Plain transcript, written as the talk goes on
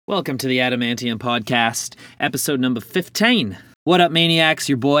Welcome to the Adamantium Podcast, episode number 15. What up, maniacs?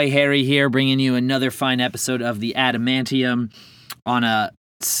 Your boy Harry here, bringing you another fine episode of the Adamantium on a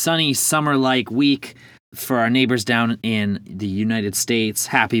sunny, summer-like week for our neighbors down in the United States.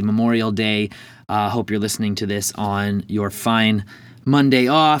 Happy Memorial Day. Hope you're listening to this on your fine Monday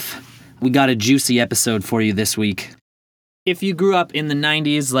off. We got a juicy episode for you this week. If you grew up in the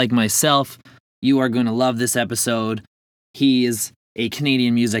 90s like myself, you are going to love this episode. He is a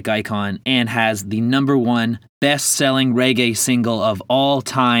Canadian music icon and has the number one best-selling reggae single of all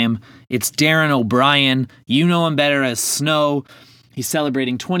time. It's Darren O'Brien. You know him better as Snow. He's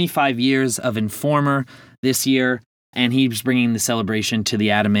celebrating 25 years of Informer this year, and he's bringing the celebration to the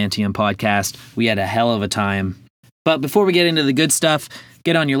Adamantium Podcast. We had a hell of a time. But before we get into the good stuff,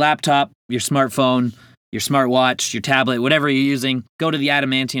 get on your laptop, your smartphone, your smartwatch, your tablet, whatever you're using. Go to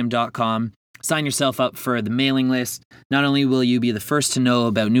theadamantium.com. Sign yourself up for the mailing list. Not only will you be the first to know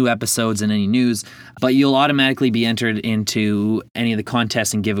about new episodes and any news, but you'll automatically be entered into any of the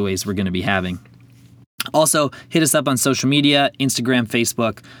contests and giveaways we're going to be having. Also, hit us up on social media, Instagram,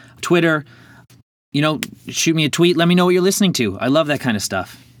 Facebook, Twitter. Shoot me a tweet. Let me know what you're listening to. I love that kind of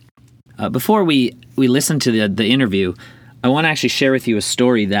stuff. Before we listen to the interview, I want to actually share with you a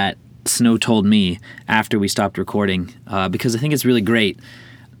story that Snow told me after we stopped recording, because I think it's really great.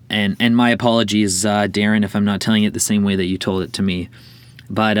 And my apologies, Darren, if I'm not telling it the same way that you told it to me.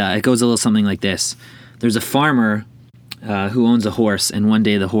 But it goes a little something like this. There's a farmer who owns a horse, and one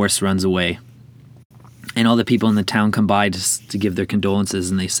day the horse runs away. And all the people in the town come by to give their condolences,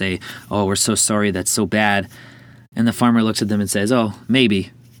 and they say, "Oh, we're so sorry, that's so bad." And the farmer looks at them and says, "Oh,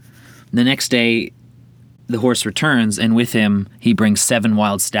 maybe." The next day, the horse returns, and with him, he brings 7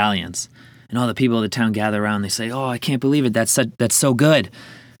 wild stallions. And all the people of the town gather around, and they say, "Oh, I can't believe it, that's so good."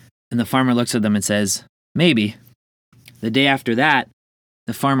 And the farmer looks at them and says, "Maybe." The day after that,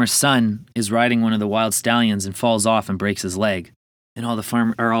 the farmer's son is riding one of the wild stallions and falls off and breaks his leg. And all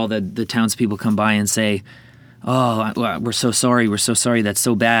the townspeople come by and say, "Oh, we're so sorry, that's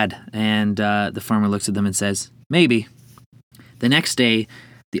so bad." And the farmer looks at them and says, "Maybe." The next day,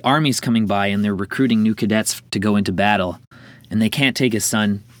 the army's coming by and they're recruiting new cadets to go into battle. And they can't take his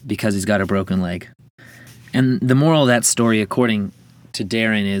son because he's got a broken leg. And the moral of that story, according to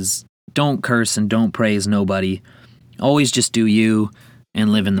Darren, is don't curse and don't praise nobody. Always just do you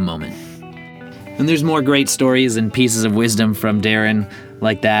and live in the moment. And there's more great stories and pieces of wisdom from Darren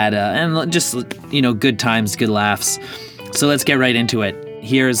like that, and just, good times, good laughs. So let's get right into it.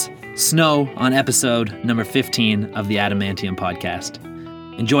 Here's Snow on episode number 15 of the Adamantium Podcast.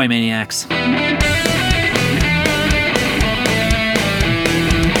 Enjoy, maniacs.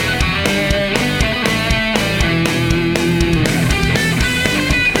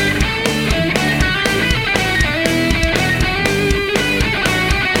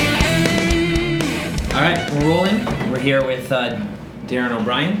 Here with Darren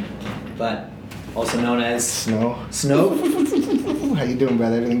O'Brien, but also known as Snow. How you doing,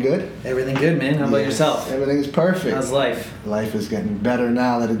 brother? Everything good? Everything good, man. How about yourself? Everything is perfect. How's life? Life is getting better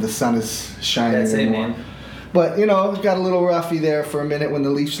now that the sun is shining. That's it, more. Man. But it got a little roughy there for a minute when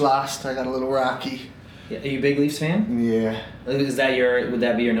the Leafs lost. I got a little rocky. Yeah, are you a big Leafs fan? Yeah. Would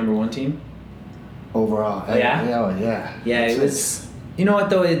that be your number one team? Overall. Oh, yeah? Yeah. Yeah, it was. You know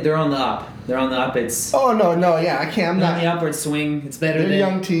what though? They're on the up. It's. Oh no! Yeah, I can't. I'm not. On the upward swing. It's better. They're a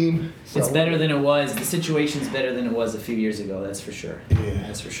young team. So. It's better than it was. The situation's better than it was a few years ago. That's for sure. Yeah.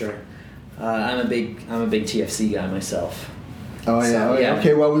 That's for sure. I'm a big TFC guy myself. Oh yeah. Yeah.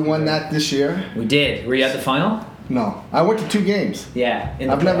 Okay. Well, we won that this year. We did. Were you at the final? No, I went to 2 games. Yeah.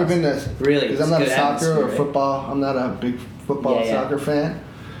 I've never been to. Really? Because I'm not a soccer or football. I'm not a big football soccer fan.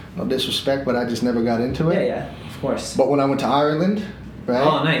 No disrespect, but I just never got into it. Yeah. Of course. But when I went to Ireland. Right?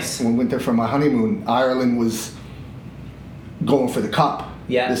 Oh, nice. When we went there for my honeymoon, Ireland was going for the cup.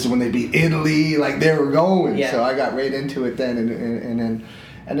 Yeah. This is when they beat Italy, like they were going. Yeah. So I got right into it then, and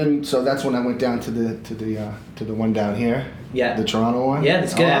then so that's when I went down to the one down here. Yeah. The Toronto one. Yeah,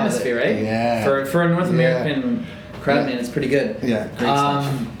 it's good atmosphere, right? Yeah. For a North American crowd, man, it's pretty good. Yeah, great stuff.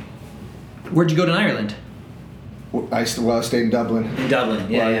 Where'd you go to Ireland? I stayed in Dublin. In Dublin,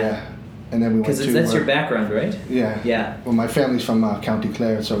 yeah. And then we went to... Because that's your background, right? Yeah. Yeah. Well, my family's from County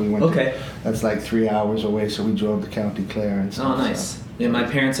Clare, so we went that's like 3 hours away, so we drove to County Clare and stuff. Oh, nice. So. Yeah, my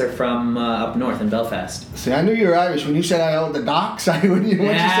parents are from up north in Belfast. See, I knew you were Irish. When you said I owned the docks, when you said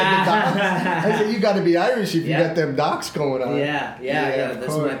the docks, I said, you got to be Irish if you got them docks going on. Yeah.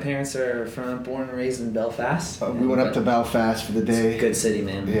 My parents are born and raised in Belfast. We went up to Belfast for the day. It's a good city,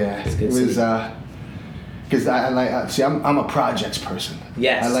 man. Yeah. It's a good city. Because I'm a projects person.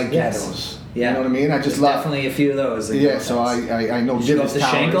 Yes. I like ghettos. Yeah. You know what I mean? I just There's love... Definitely a few of those. Yeah, so I know Did you go up Divis to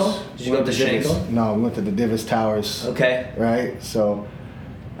Towers. Schenkel? Did you go up to Schenkel? No, we went to the Divis Towers. Okay. Right? So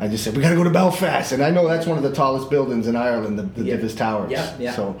I just said, we got to go to Belfast. And I know that's one of the tallest buildings in Ireland, the Divis Towers.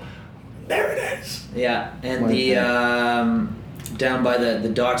 Yeah. So there it is. Yeah, and down by the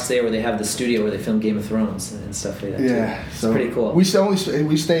docks there where they have the studio where they film Game of Thrones and stuff like that. Yeah. Too. It's so pretty cool. We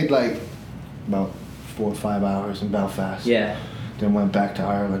stayed like about 4 or 5 hours in Belfast. Yeah. Then went back to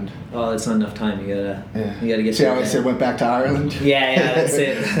Ireland. Oh, that's not enough time. You gotta get. See how I said went back to Ireland? Yeah, that's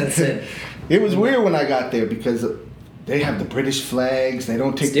it. That's it. It was weird when I got there because they have the British flags. They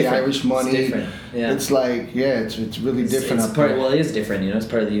don't take the Irish money. It's different. Yeah. It's like it's really different up there. Well, it is different. It's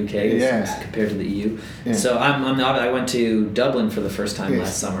part of the UK. Compared to the EU. Yeah. So I went to Dublin for the first time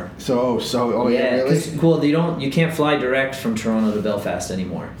last summer. Really? Cool. You can't fly direct from Toronto to Belfast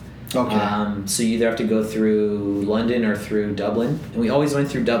anymore. Okay. So you either have to go through London or through Dublin, and we always went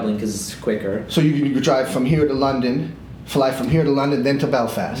through Dublin because it's quicker. So you drive from here to London, fly from here to London, then to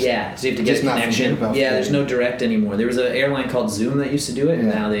Belfast. Yeah, so you have to get a connection. Yeah, there's no direct anymore. There was an airline called Zoom that used to do it, and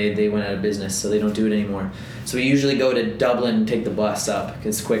now they went out of business, so they don't do it anymore. So we usually go to Dublin and take the bus up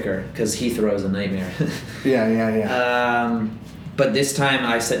because it's quicker, because Heathrow is a nightmare. Yeah. But this time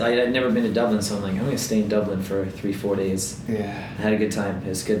I said I'd never been to Dublin, so I'm like, I'm going to stay in Dublin for 3-4 days. Yeah. I had a good time. It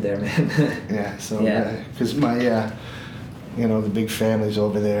was good there, man. Yeah, so, because my, the big family's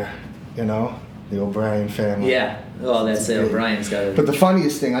over there, the O'Brien family. Yeah. Oh, that's it. O'Brien's got it. But the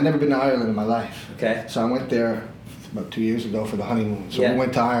funniest thing, I've never been to Ireland in my life. Okay. So I went there about 2 years ago for the honeymoon. So we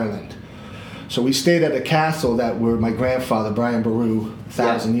went to Ireland. So we stayed at a castle where my grandfather, Brian Boru,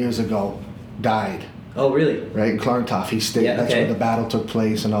 1,000 years ago, died. Oh, really? Right, in Clontarf. He stayed. That's where the battle took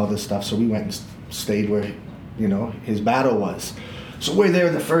place and all this stuff. So we went and stayed where, his battle was. So we're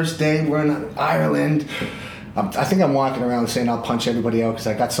there the first day. We're in Ireland. I think I'm walking around saying I'll punch everybody out because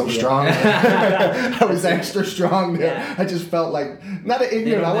I got so strong. I was extra strong there. Yeah. I just felt like, not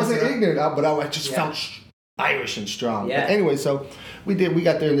ignorant. I wasn't ignorant, but I just felt Irish and strong. Yeah. But anyway, so we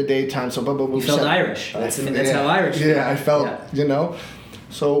got there in the daytime. So, you felt Irish. That's how Irish. Yeah, I felt,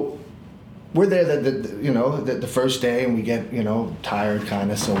 So we're there the first day, and we get tired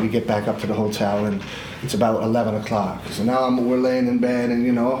kind of, so we get back up to the hotel, and it's about 11 o'clock. So now we're laying in bed, and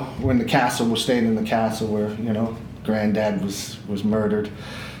we're in the castle. We're staying in the castle where Granddad was murdered.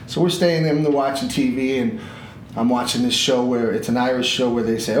 So we're staying there and they're watching TV, and I'm watching this show where it's an Irish show where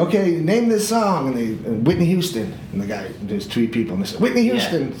they say, okay, name this song, and Whitney Houston, and there's 3 people, and they say Whitney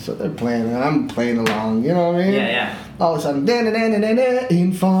Houston. So they're playing, and I'm playing along, you know what I mean? Yeah. All of a sudden,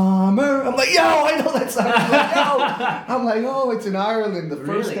 Informer. I'm like, yo, I know that song. I'm like, oh, it's in Ireland. The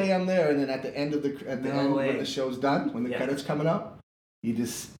first day I'm there, and then at the end when the show's done, when the credits coming up, you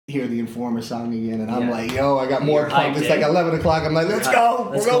just hear the Informer song again, and I'm like, yo, I got more pumped. It's like 11 o'clock. I'm like, let's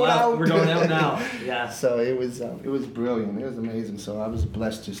go. We're going out. We're going out now. Yeah. So it was brilliant. It was amazing. So I was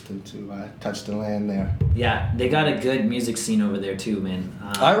blessed just to touch the land there. Yeah, they got a good music scene over there too, man.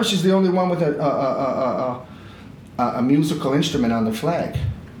 Irish is the only one with a musical instrument on the flag.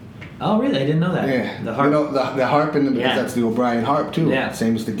 Oh, really? I didn't know that. Yeah. The harp. The harp, because that's the O'Brien harp too. Yeah.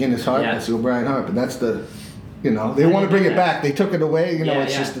 Same as the Guinness harp. That's the O'Brien harp, and that's the. They want to bring it back. They took it away.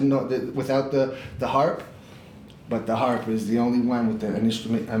 It's just without the harp. But the harp is the only one with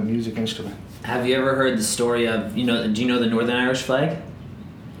a music instrument. Have you ever heard the story of do you know the Northern Irish flag?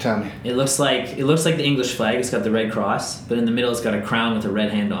 Tell me. It looks like the English flag. It's got the red cross, but in the middle it's got a crown with a red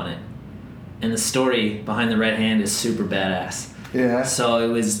hand on it. And the story behind the red hand is super badass. Yeah. So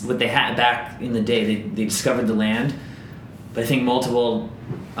it was what they had back in the day. They discovered the land, but I think multiple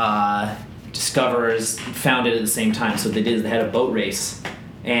discoverers found it at the same time. So what they did is they had a boat race,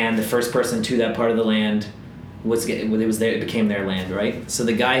 and the first person to that part of the land it became their land, right? So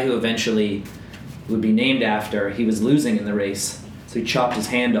the guy who eventually would be named after, he was losing in the race, so he chopped his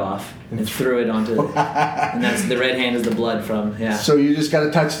hand off and threw it onto, and that's the red hand is the blood from. Yeah. So you just got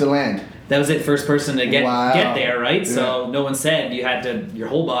to touch the land. That was it, first person to get there, right? Yeah. So no one said your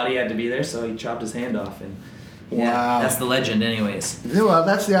whole body had to be there, so he chopped his hand off, and that's the legend anyways. Yeah, well,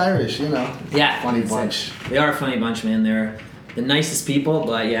 that's the Irish, Yeah. Funny bunch. They are a funny bunch, man. They're the nicest people,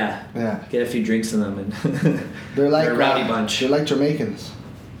 but get a few drinks in them, and they're a rowdy bunch. They're like Jamaicans.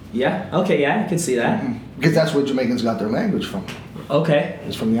 Yeah? Okay, yeah, I can see that. Mm-hmm. Because that's where Jamaicans got their language from. Okay.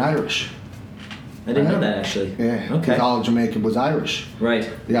 It's from the Irish. I didn't know that, actually. Yeah. Okay. Because all Jamaica was Irish. Right.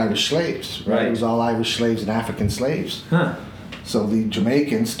 The Irish slaves. Right. It was all Irish slaves and African slaves. Huh. So the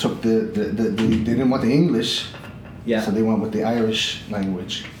Jamaicans took they didn't want the English. Yeah. So they went with the Irish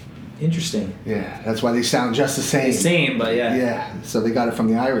language. Interesting. Yeah, that's why they sound just the same. The same, but yeah. Yeah, so they got it from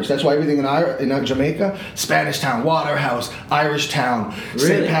the Irish. That's why everything in Jamaica, Spanish Town, Waterhouse, Irish Town, Really?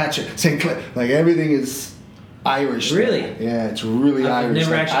 St. Patrick, St. Clair, like everything is Irish. Really? Yeah, it's really Irish.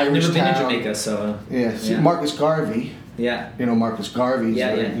 I've never been town. to Jamaica, so. Yeah, see, Marcus Garvey. Yeah. You know Marcus Garvey.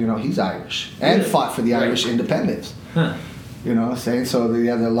 You know, he's Irish and fought for the Irish independence. Huh. You know what I'm saying? So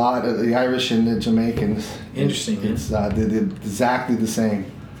there are a lot of the Irish and the Jamaicans. Interesting. It's they're exactly the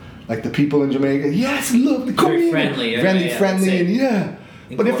same. Like the people in Jamaica, yes, look, come Very in. friendly, friendly, and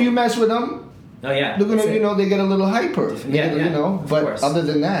But if you mess with them, they're gonna, they get a little hyper. You know. But course. other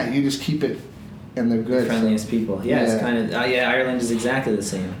than that, you just keep it, and they're good. The friendliest people. Yeah, it's kind of. Ireland is exactly the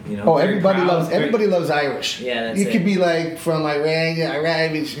same. You know. Oh, everybody loves Irish. Yeah, that's you could be like from Iran. Yeah,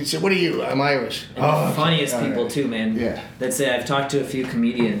 Iran. You say, what are you? I'm Irish. And the funniest people too, man. Yeah. That's it. I've talked to a few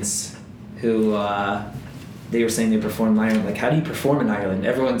comedians who. They were saying they perform in Ireland. Like, how do you perform in Ireland?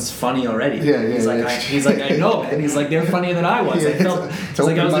 Everyone's funny already. Yeah. He's like, I know, man. He's like, they're funnier than I was. I felt it's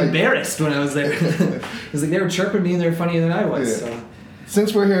like I was embarrassed when I was there. He's like, they were chirping me and they're funnier than I was. Yeah. So.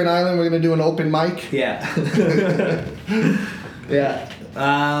 Since we're here in Ireland, we're gonna do an open mic. Yeah. Yeah.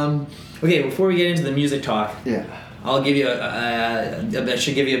 Okay. Before we get into the music talk. Yeah. I'll give you I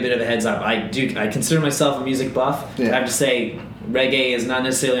should give you a bit of a heads up. I consider myself a music buff. Yeah. I have to say, reggae is not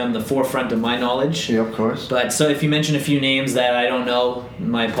necessarily on the forefront of my knowledge. Yeah, of course. But so if you mention a few names that I don't know,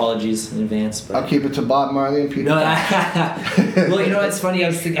 my apologies in advance. But. I'll keep it to Bob Marley and Peter. No, well, you know, it's funny. I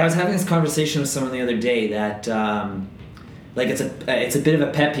was having this conversation with someone the other day that like it's a bit of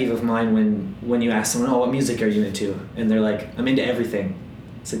a pet peeve of mine when you ask someone, oh, what music are you into? And they're like, I'm into everything.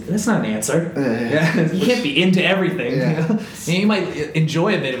 It's like, that's not an answer. Yeah. You can't be into everything. Yeah. You know? And you might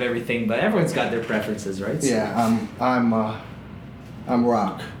enjoy a bit of everything, but everyone's got their preferences, right? So, yeah, I'm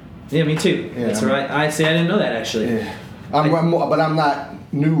rock. Yeah, me too. Yeah, that's right. I didn't know that actually. Yeah. But I'm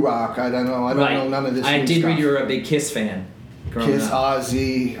not new rock. I don't know. I don't know none of this. I did stuff. read you were a big Kiss fan. Kiss,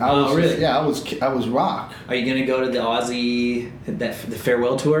 Ozzy. Really? Yeah, I was rock. Are you gonna go to the Ozzy the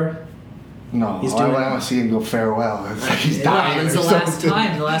farewell tour? No, I want to see him go farewell. It's like he's dying. It's the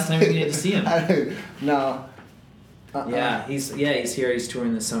last time you need to see him. No. Yeah, he's here. He's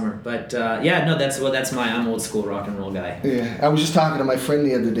touring this summer. But I'm old school rock and roll guy. Yeah, I was just talking to my friend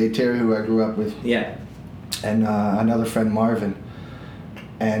the other day, Terry, who I grew up with. Yeah. And another friend, Marvin,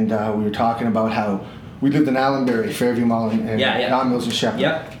 and we were talking about how we lived in Allenbury, Fairview Mall, and Don Mills and Shepherd.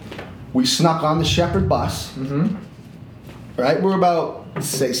 Yep. We snuck on the Shepherd bus. Mm-hmm. Right, we're about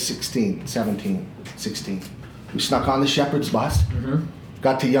say 16, 17, 16. We snuck on the Shepherd's bus. Mm-hmm.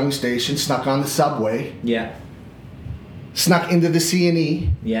 Got to Young Station, snuck on the subway. Yeah. Snuck into the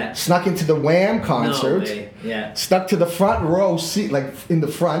C&E. Yeah. Snuck into the Wham concert. No way. Yeah. Stuck to the front row seat, like in the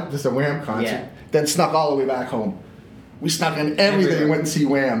front. There's a Wham concert. Yeah. Then snuck all the way back home. We snuck on everything and went and see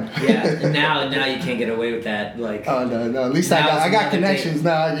Wham. Yeah. And now you can't get away with that. Like. Oh no! At least I got connections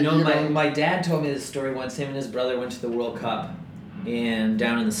now. You know, my dad told me this story once. Him and his brother went to the World Cup, and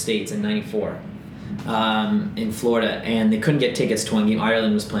down in the States in '94. In Florida, and they couldn't get tickets to one game.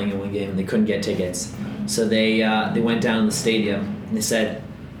 Ireland was playing in one game, and they couldn't get tickets. So they went down to the stadium, and they said,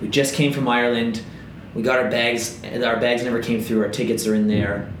 "We just came from Ireland. We got our bags. Our bags never came through. Our tickets are in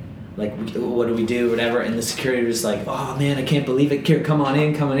there. Like, what do we do? Whatever." And the security was like, "Oh man, I can't believe it. Here, come on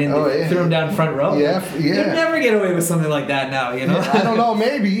in." Oh, They threw them down front row. Yeah. You'd never get away with something like that now, you know. Yeah, I don't know.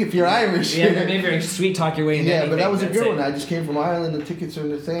 Maybe if you're Irish. Yeah, maybe you sweet talk your way into anything. But that was a good one. I just came from Ireland. The tickets are in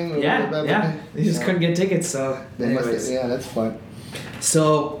the thing. Yeah. You just couldn't get tickets, so. Yeah, that's fun.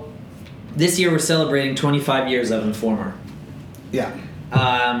 So, this year we're celebrating 25 years of Informer. Yeah.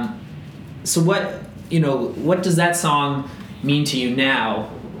 So what does that song mean to you now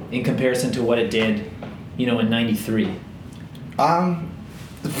in comparison to what it did, in '93?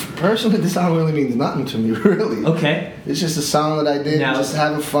 Personally, the song really means nothing to me, really. Okay. It's just a song that I did, just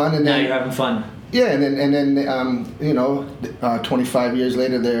having fun, and now then you're having fun. Yeah, and then 25 years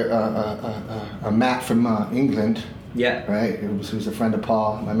later, there a Matt from England. Yeah. Right. He was a friend of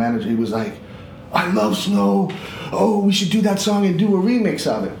Paul, my manager. He was like, "I love Snow. Oh, we should do that song and do a remix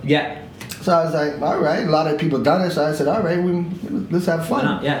of it." Yeah. So I was like, all right. A lot of people done it, so I said, all right, let's have fun.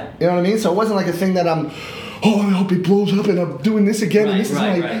 Why not? Yeah. You know what I mean? So it wasn't like a thing that I hope it blows up and I'm doing this again and this is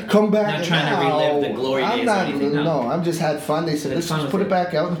like come back. Not trying to relive the glory days or anything. No, I've just had fun. They said, let's just put it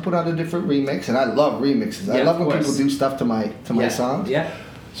back out and put out a different remix. And I love remixes. Yeah, I love when people do stuff to my songs. Yeah.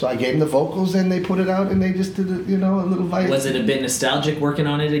 So I gave them the vocals and they put it out and they just did a little vibe. Was it a bit nostalgic working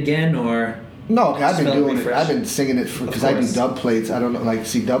on it again, or? No, I've been doing it. I've been singing it because I do dub plates. I don't know, like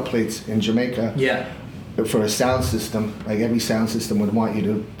see dub plates in Jamaica. Yeah. For a sound system, like every sound system would want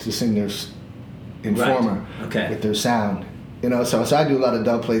you to sing their Informer with their sound, You know, so I do a lot of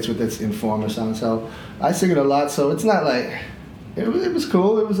dub plates with this Informer song. So I sing it a lot. So it's not like it was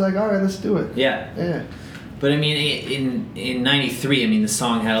cool. It was like, all right, let's do it. Yeah. Yeah. But I mean, in '93, I mean, the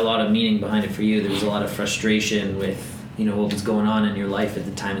song had a lot of meaning behind it for you. There was a lot of frustration with, you know, what was going on in your life at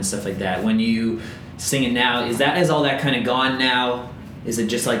the time and stuff like that. When you sing it now, is all that kind of gone now? Is it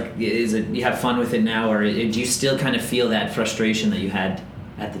just like, you have fun with it now, or do you still kind of feel that frustration that you had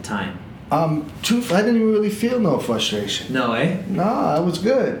at the time? Truth, I didn't even really feel no frustration. No, eh? No, I was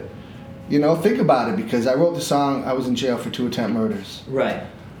good. You know, think about it, because I wrote the song, I was in jail for 2 attempt murders. Right.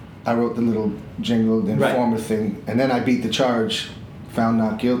 I wrote the little jingle, the Informer thing, and then I beat the charge, found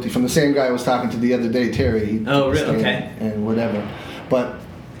not guilty, from the same guy I was talking to the other day, Terry. Oh, really? Okay. And whatever. But,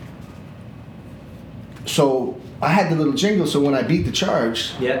 so, I had the little jingle, so when I beat the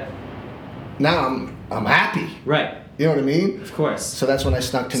charge, yeah, now I'm happy. Right. You know what I mean? Of course. So that's when I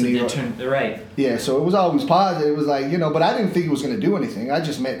snuck to New York. Right. Yeah, so it was always positive. It was like, you know, but I didn't think it was going to do anything. I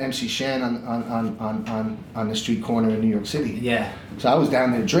just met MC Shan on the street corner in New York City. Yeah. So I was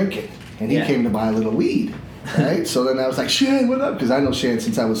down there drinking, and he came to buy a little weed, right? So then I was like, Shan, what up? Because I know Shan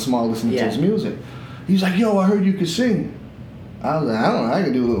since I was small, listening to his music. He's like, yo, I heard you could sing. I was like, I don't know, I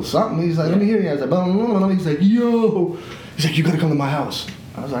can do a little something. He's like, let me hear you. I was like, blah, blah, blah, blah. He's like, yo. He's like, you got to come to my house.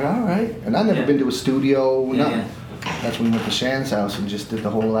 I was like, all right. And I've never been to a studio, nothing. Yeah. That's when we went to Shan's house and just did the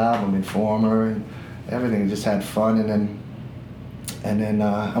whole album, Informer and everything. Just had fun, and then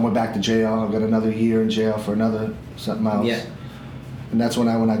I went back to jail. I got another year in jail for something else. Yeah. And that's when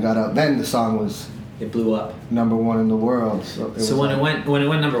I got out. Then the song was, it blew up, #1 in the world. So when it went #1,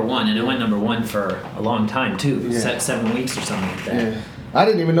 and it went #1 for a long time too, 7 weeks or something like that. Yeah. I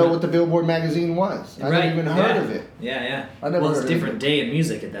didn't even know what the Billboard magazine was. I hadn't even heard of it. Yeah. I never Well, it's heard a different of it. day in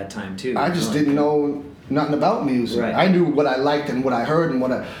music at that time too. I just didn't know nothing about music. Right. I knew what I liked and what I heard and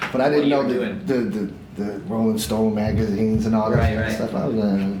but I didn't know the Rolling Stone magazines and all that kind of stuff. I was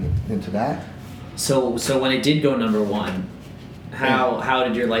into that. So when it did go #1, how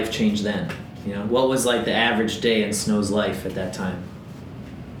did your life change then? You know, what was like the average day in Snow's life at that time?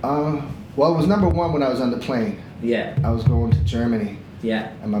 Well, it was #1 when I was on the plane. Yeah. I was going to Germany. Yeah.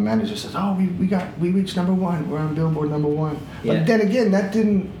 And my manager says, "Oh, we reached #1. We're on Billboard #1." Yeah. But then again, that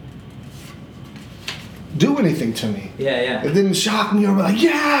didn't do anything to me. Yeah. It didn't shock me or be like,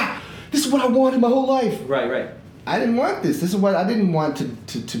 yeah, this is what I wanted my whole life. Right. I didn't want this. This is what I didn't want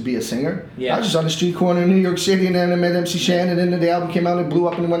to be a singer. Yeah. I was just on the street corner in New York City, and then I met MC Shan, and then the album came out and it blew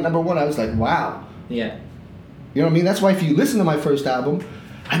up and it went #1. I was like, wow. Yeah. You know what I mean? That's why if you listen to my first album,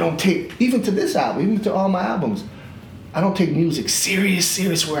 I don't take, even to this album, even to all my albums, I don't take music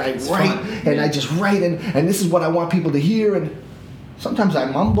serious where I write and I just write and this is what I want people to hear, and sometimes I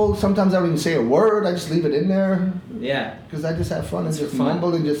mumble, sometimes I don't even say a word, I just leave it in there. Yeah. Because I just have fun and just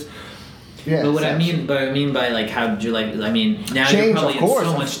mumble and just, yeah. But what I mean by like, how did you like, I mean, now change, you're probably of course.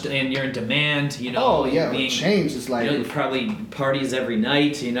 in so much, and you're in demand, you know. Oh yeah, change is like, you know, probably parties every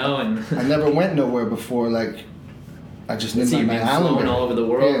night, you know, and I never went nowhere before, like, I just lived on my island. All over the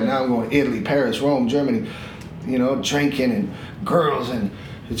world. Yeah, now I'm going to Italy, Paris, Rome, Germany, you know, drinking and girls, and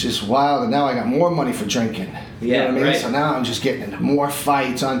it's just wild. And now I got more money for drinking. You know what I mean? Right. So now I'm just getting into more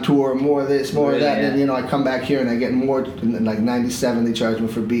fights on tour, more of this, more of that. And then, you know, I come back here and I get more. Like '97, they charged me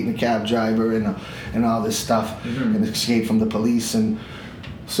for beating a cab driver and all this stuff, and escape from the police. And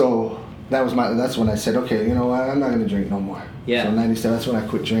so that's when I said, okay, you know what, I'm not going to drink no more. Yeah. So '97, that's when I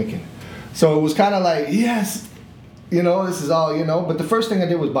quit drinking. So it was kind of like, yes, you know, this is all, you know. But the first thing I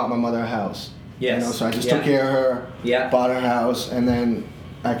did was bought my mother a house. Yes. You know, so I just took care of her, bought her house, and then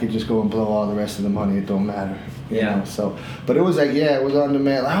I could just go and blow all the rest of the money. It don't matter. You know? So, but it was like, it was on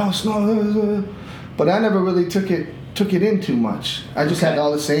demand. Like, oh, Snow. But I never really took it in too much. I just had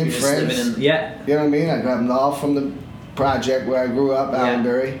all the same friends. You know what I mean? I got them all from the project where I grew up,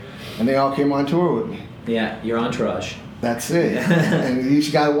 Allenbury, and they all came on tour with me. Yeah, your entourage. That's it. And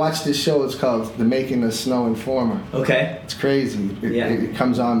you got to watch this show. It's called The Making of Snow Informer. Okay. It's crazy. It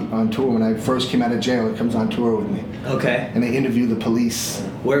comes on tour. When I first came out of jail, it comes on tour with me. Okay. And they interview the police.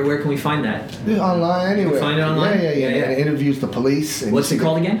 Where can we find that? Online, anywhere. You can find it online? Yeah. And it interviews the police. And what's it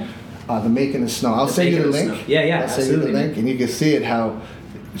called again? The Making of Snow. I'll send you the link. Yeah, I'll send you the link, and you can see it, how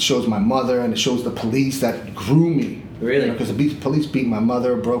it shows my mother, and it shows the police that grew me. Really? Because the police beat my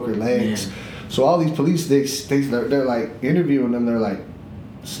mother, broke her legs. Man. So all these police, they're like interviewing them. They're like,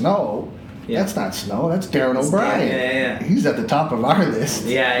 Snow? That's not Snow. That's Darren O'Brien. Yeah. He's at the top of our list.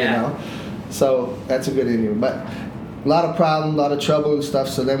 Yeah. You know? So that's a good interview. But a lot of problems, a lot of trouble and stuff.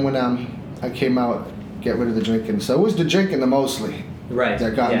 So then when I came out, get rid of the drinking. So it was the drinking mostly. Right.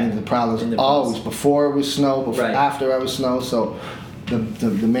 That got me into the problems. Always. Before it was Snow, after I was Snow. So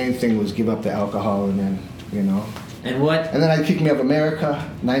the main thing was give up the alcohol, and then, you know. And what? And then I kicked me out of America.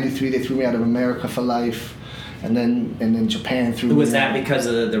 93, they threw me out of America for life. And then Japan threw me out. Was that because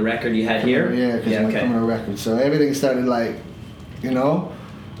of the record you had here? Yeah, because of my criminal record. So everything started like, you know,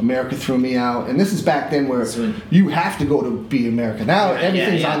 America threw me out. And this is back then where you have to go to be America. Now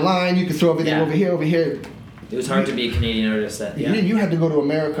everything's online. You can throw everything over here. It was hard to be a Canadian artist. You had to go to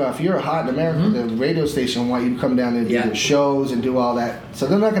America. If you're hot in America, the radio station want you to come down there and do their shows and do all that. So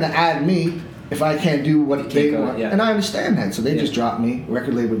they're not going to add me if I can't do what they want. Yeah. And I understand that. So they just dropped me.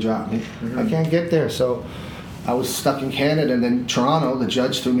 Record label dropped me. I can't get there. So I was stuck in Canada. And then Toronto, the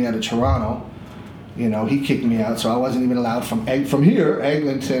judge threw me out of Toronto. You know, he kicked me out. So I wasn't even allowed from here,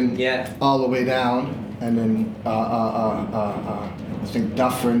 Eglinton, all the way down. And then I think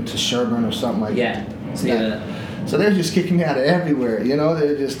Dufferin to Sherburne or something like that. So they're just kicking me out of everywhere, you know.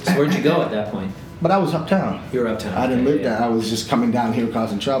 They're just. So where'd you go at that point? But I was uptown. You were uptown. I didn't live there. I was just coming down here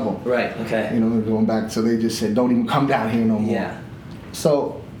causing trouble. Right. Okay. You know, going back. So they just said, "Don't even come down here no more." Yeah.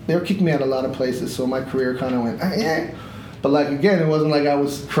 So they were kicking me out of a lot of places. So my career kind of went, But like again, it wasn't like I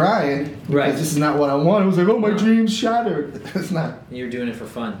was crying because this is not what I wanted. It was like, "Oh, my dreams shattered." It's not. You're doing it for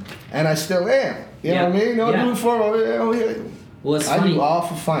fun. And I still am. You know what I mean? Don't do it for. Well, it's I funny. do all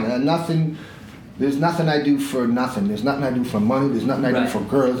for fun. There's nothing I do for nothing. There's nothing I do for money. There's nothing I do for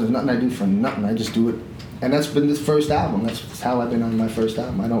girls. There's nothing I do for nothing. I just do it. And that's been this first album. That's how I've been on my first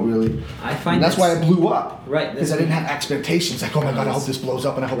album. I don't really... And that's why I blew up. Right. Because I didn't have expectations. Like, oh my God, I hope this blows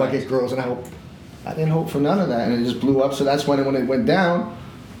up and I hope I get girls and I hope... I didn't hope for none of that. And it just blew up. So that's when it went down,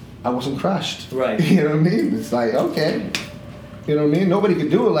 I wasn't crushed. Right. You know what I mean? It's like, okay. You know what I mean? Nobody could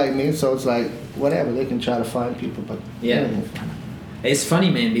do it like me. So it's like, whatever. They can try to find people. But It's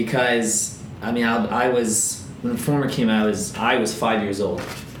funny, man, because... I mean, I was when Informer came out. I was 5 years old,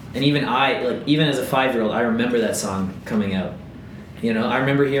 and even as a 5-year-old, I remember that song coming out. You know, I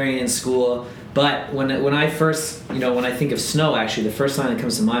remember hearing it in school. But when I first, you know, when I think of Snow, actually, the first song that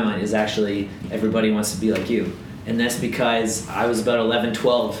comes to my mind is actually "Everybody Wants to Be Like You," and that's because I was about 11,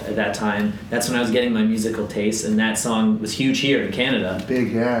 12 at that time. That's when I was getting my musical taste, and that song was huge here in Canada.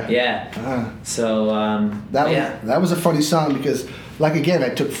 Big, yeah. Yeah. So that was a funny song because. Like again, I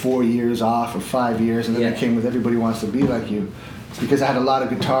took 4 years off or 5 years, and then I came with "Everybody Wants to Be Like You," because I had a lot of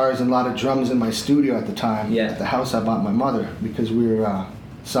guitars and a lot of drums in my studio at the time. At the house I bought my mother because we were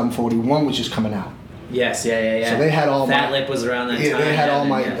Sum 41 was just coming out. Yes, yeah. So they had all Fat Lip was around that time. Yeah, they had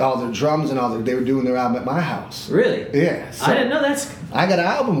all their drums and they were doing their album at my house. Really? Yeah. So I didn't know that's. I got an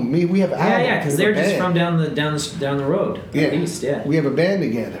album. We have an album. Yeah, because they're just from down the road. East. Yeah. We have a band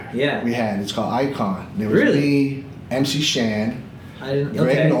together. Yeah. We had. It's called Icon. There was me, MC Shan.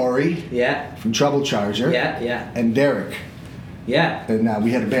 Greg Norrie from Treble Charger and Derek. And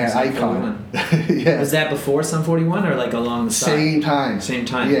we had a band, Icon. Was that before Sum 41 or like along the side? Same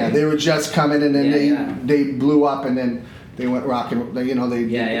time. Yeah, they were just coming and then they blew up and then they went rocking. You know,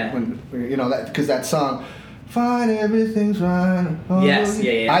 you know, that because that song, "Fine, Everything's Right." Oh, yes,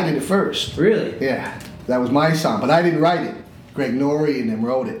 I did it first. Really? Yeah, that was my song, but I didn't write it. Greg Norrie and them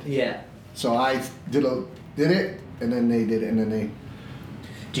wrote it. Yeah. So I did it, and then they did it, and then they.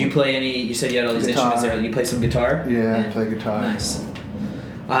 Do you play any? You said you had all these instruments there. You play some guitar? Yeah, I play guitar. Nice.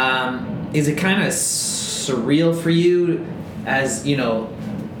 Is it kind of surreal for you, as you know?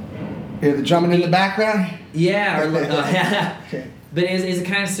 Hear the drumming in the background? Yeah. But is it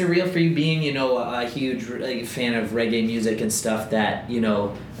kind of surreal for you being, you know, a huge fan of reggae music and stuff that, you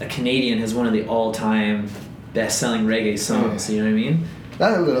know, a Canadian has one of the all-time best-selling reggae songs? You know what I mean?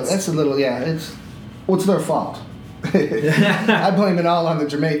 That's a little. It's their fault. I blame it all on the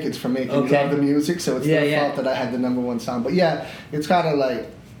Jamaicans for making me love the music, so it's their fault that I had the #1 song. But yeah, it's kind of like,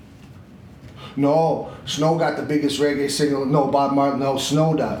 no, Snow got the biggest reggae single. No, Bob Marley. No,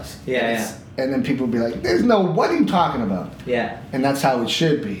 Snow does. And then people will be like, what are you talking about? Yeah. And that's how it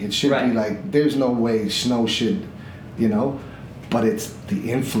should be. It should be like, there's no way Snow should, you know, but it's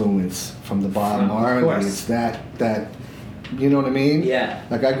the influence from the Bob Marley. It's that. You know what I mean? Yeah.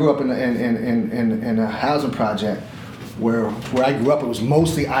 Like I grew up in a housing project where I grew up. It was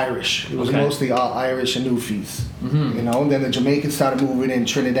mostly Irish. It was mostly all Irish and Newfies. Mm-hmm. You know, and then the Jamaicans started moving in,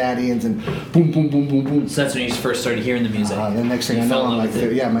 Trinidadians, and boom, boom, boom, boom, boom. So that's when you first started hearing the music. The next thing I know, I'm like,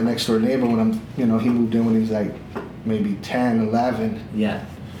 my next door neighbor. He moved in when he was like maybe 10, 11. Yeah.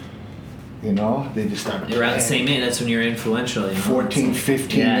 You know, they just started around the same age. That's when you're influential. You know? 14,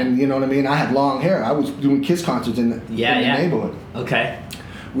 15, and you know what I mean? I had long hair. I was doing Kiss concerts in the neighborhood. Okay.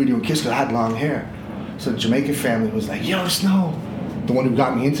 We were doing Kiss because I had long hair. So the Jamaican family was like, "Yo, Snow," the one who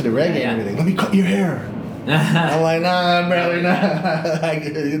got me into the reggae and everything. "Let me cut your hair." I'm like, "Nah, I'm barely not." Like,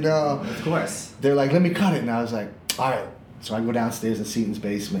 you know. Of course. They're like, "Let me cut it," and I was like, "All right." So I go downstairs in Seaton's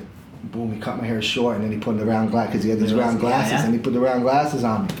basement, boom, he cut my hair short, and then he put the round glass, because he had these Little- round glasses, yeah. and he put the round glasses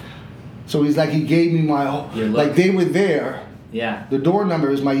on me. So he's like, he gave me my whole, Your look. like they were there. Yeah. The door number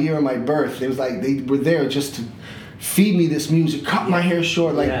is my year of my birth. It was like they were there just to feed me this music, cut my hair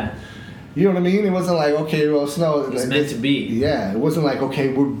short, like, Yeah. you know what I mean? It wasn't like, okay, well, Snow. It was meant to be. Yeah, it wasn't like,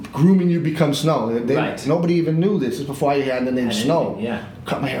 okay, we're grooming you to become Snow. Right. Nobody even knew this. This is before I had the name Had Snow. anything, yeah.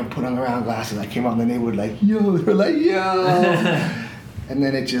 Cut my hair, put on the round glasses. I came out and then they were like, yo, they were like, yo. And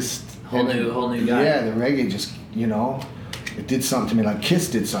then it just... Whole new guy. Yeah, the reggae just, you know, it did something to me. Like Kiss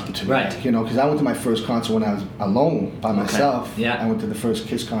did something to me. Right. You know, because I went to my first concert when I was alone by myself. Yeah. I went to the first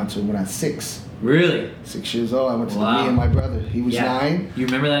Kiss concert when I was 6. Really? 6 years old. I went to Wow. me and my brother. He was 9. You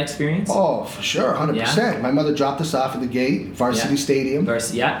remember that experience? Oh, for sure, 100%. Yeah. My mother dropped us off at the gate, Varsity Stadium.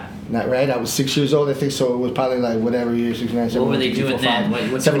 Yeah. Not right. I was 6 years old, I think, so it was probably like whatever year, 6, 9, 7. What were they doing then?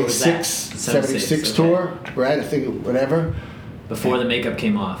 What tour was that? 76 okay. tour, right? I think whatever. Before the makeup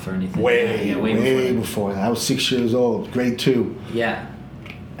came off or anything? Way before. before that. I was 6 years old, grade 2, Yeah.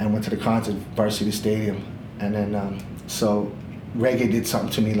 and went to the concert, Varsity Stadium, and then so. Reggae did something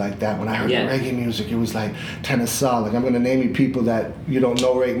to me like that. When I heard the reggae music, it was like Tennessee. Like I'm going to name you people that you don't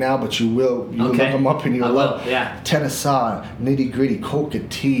know right now, but you will. You will look them up and you'll love. Yeah. Tennessee, Nitty Gritty, Coca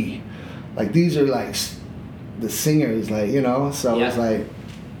T. Like these are like the singers, like, you know. So it's like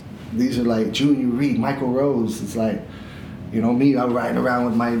these are like Junior Reed, Michael Rose. It's like, you know, me. I'm riding around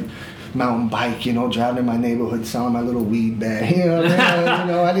with my mountain bike, you know, driving in my neighborhood, selling my little weed bag. You know what I mean?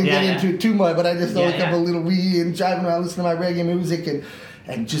 You know, I didn't get into it too much, but I just sold a couple little weed and driving around listening to my reggae music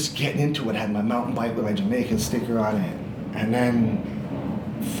and just getting into it. I had my mountain bike with my Jamaican sticker on it. And then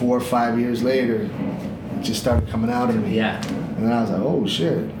 4 or 5 years later, it just started coming out of me. Yeah. And then I was like, oh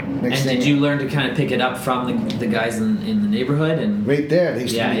shit. Next thing, did you learn to kind of pick it up from the guys in the neighborhood? And right there, they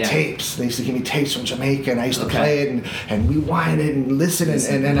used to give me tapes. They used to give me tapes from Jamaica, and I used to play it and rewind it and listen,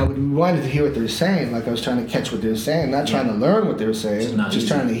 and I would rewind it to hear what they were saying. Like I was trying to catch what they were saying, not trying to learn what they were saying, just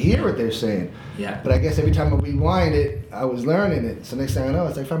trying to hear what they were saying. Yeah. But I guess every time I rewind it, I was learning it. So next thing I know,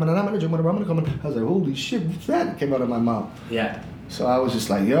 it's like, I was like, holy shit, what's that? It came out of my mouth. Yeah. So I was just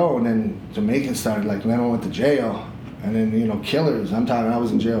like, yo, and then Jamaicans started, like, when I went to jail. And then, you know, killers. I'm talking, I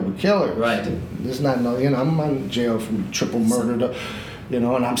was in jail with killers. Right. There's not no, you know, I'm in jail from triple murder to, you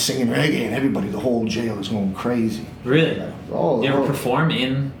know, and I'm singing reggae and everybody, the whole jail is going crazy. Really? Like, oh, you ever perform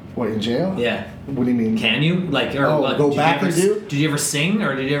in? What, in jail? Yeah. What do you mean? Can you? Like, or what? Go back and do? Did you ever sing,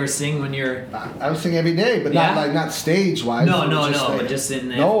 or did you ever sing when you're? I was singing every day, but not stage wise. No, but just in.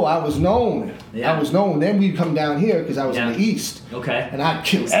 No, I was known. Yeah. I was known. Then we'd come down here because I was in the East. Okay. And I'd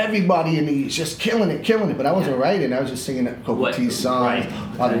kill everybody in the East, just killing it. But I wasn't writing. I was just singing Coca T songs,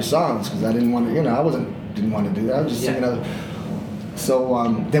 other songs, because I didn't want to. You know, didn't want to do that. I was just singing other.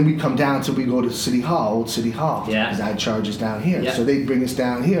 So then we come down till we go to City Hall, Old City Hall. Yeah. Because I had charges down here. Yeah. So they'd bring us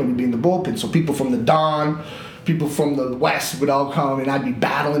down here. We'd be in the bullpen. So people from the Dawn, people from the West would all come, and I'd be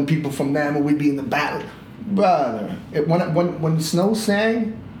battling people from them, and we'd be in the battle. Brother, when Snow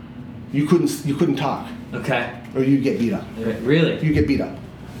sang, you couldn't talk. Okay. Or you get beat up. Really? You get beat up.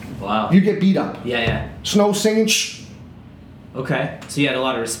 Wow. You get beat up. Yeah. Snow singing, shh. Okay. So you had a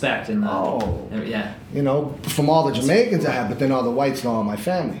lot of respect in the. Oh. Yeah. You know, from all the Jamaicans I have, but then all the whites and all my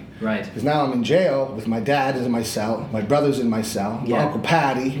family. Right. Because now I'm in jail with my dad is in my cell, my brother's in my cell, Yeah. my Uncle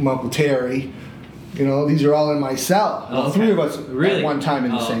Patty, my Uncle Terry. You know, these are all in my cell. Oh, okay. 3 of us Really? at one time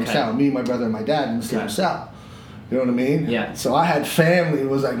in the same okay. cell. Me, my brother, and my dad in the same cell. You know what I mean? Yeah. So I had family. It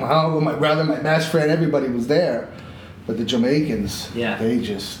was like my uncle, my brother, my best friend, everybody was there. But the Jamaicans, they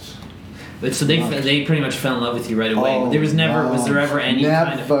just... But so they pretty much fell in love with you right away. Oh, was there ever any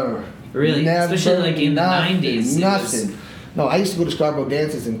kind of... Really? Never. Especially like in the 90s. Nothing. No, I used to go to Scarborough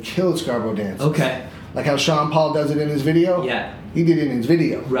dances and kill Scarborough dances. Okay. Like how Sean Paul does it in his video? Yeah. He did it in his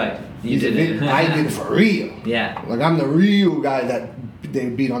video. Right. You did it. I did it for real. Yeah. Like I'm the real guy that they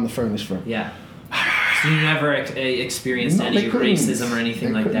beat on the furnace for. Yeah. So you never experienced any racism or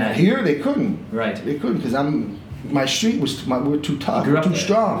anything like that? Here they couldn't. Right. They couldn't because my street was, we're too tough. You grew up we're too there.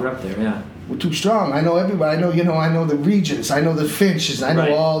 strong. You grew up there, yeah. We're too strong. I know everybody. I know the Regents. I know the Finches. I know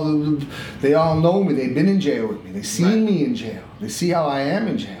they all know me. They've been in jail with me. They seen me in jail. They see how I am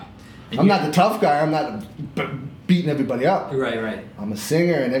in jail. I'm not the tough guy. I'm not beating everybody up. Right. I'm a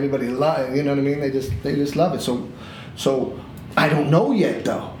singer, and everybody love. You know what I mean? They just love it. So I don't know yet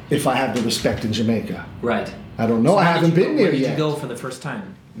though if I have the respect in Jamaica. Right. I don't know. So I haven't been there yet. Where did yet. you go for the first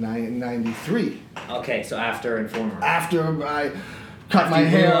time? 93. Okay, so after Informer. After I cut my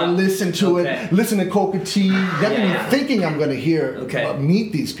hair, listen to it, listen to Coca T, definitely thinking I'm going to hear,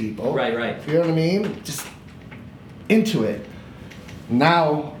 meet these people. Right. You know what I mean? Just into it.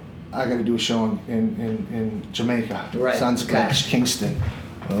 Now I got to do a show in Jamaica, Right. Sunsplash, Kingston.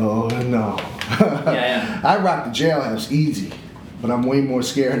 Oh no. Yeah. I rock the Jailhouse easy, but I'm way more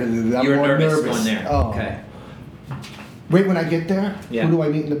scared of it. I'm You're more nervous nervous. going there. Oh. Okay. Wait, when I get there, Yeah. who do I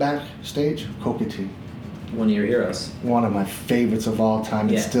meet in the backstage? Coca T. One of your heroes. One of my favorites of all time.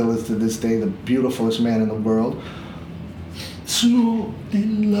 Yeah. It still is to this day, the beautifulest man in the world. Snow, they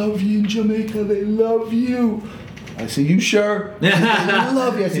love you in Jamaica. They love you. I say, you sure? They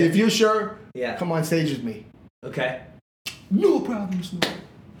love you. I say, if you're sure, come on stage with me. Okay. No problem, Snow.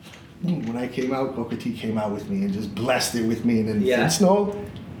 When I came out, Coca T came out with me and just blessed it with me. And then said, Snow,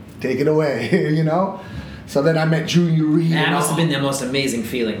 take it away, you know? So then I met Junior Reid. That must have been the most amazing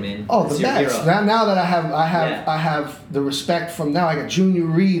feeling, man. Oh, the best. Now that I have the respect from now. I got Junior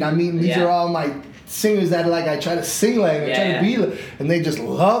Reid. I mean, these are all my singers that I try to sing like, I try to be like, and they just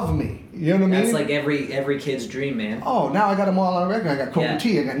love me. You know what I mean? That's like every kid's dream, man. Oh, now I got them all on record. I got Coca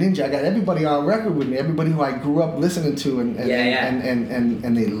T, I got Ninja, I got everybody on record with me. Everybody who I grew up listening to, and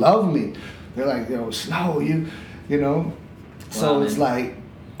they love me. They're like, Snow, you know. So wow, it's like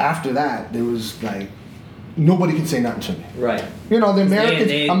after that, there was like nobody could say nothing to me. Right. You know, the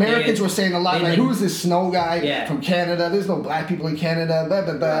Americans were saying a lot like, who's this Snow guy from Canada? There's no black people in Canada. Blah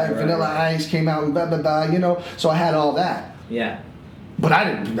blah blah. Right, Vanilla Ice came out and blah blah blah. You know, so I had all that. Yeah. But I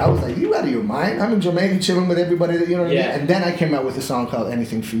didn't. I was like, you out of your mind? I'm in Jamaica chilling with everybody. You know what I mean? And then I came out with a song called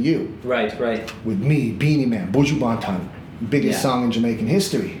 "Anything for You." Right. With me, Beanie Man, Buju Banton, biggest song in Jamaican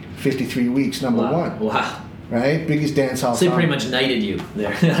history. 53 weeks, number one. Wow. Right? Biggest dancehall song. So he pretty much knighted you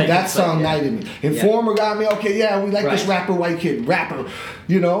there. That song knighted me. Informer got me. Okay, we like this rapper, white kid, rapper.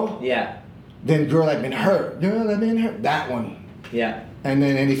 You know. Yeah. Then Girl I've Been Hurt. That one. Yeah. And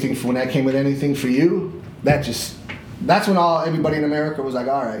then when that came with Anything for You, that's when everybody in America was like,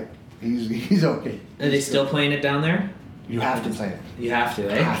 all right, he's okay. Are they still playing it down there? You have to play it. You have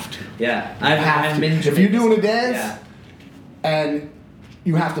to, eh? You have to. Yeah. I haven't been to if you're doing a dance, and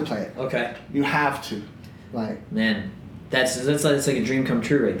you have to play it. Okay. You have to. Like, man, that's like a dream come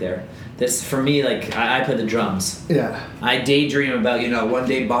true right there. This for me, like I play the drums. Yeah. I daydream about one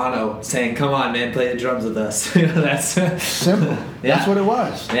day Bono saying, "Come on, man, play the drums with us." That's simple. That's what it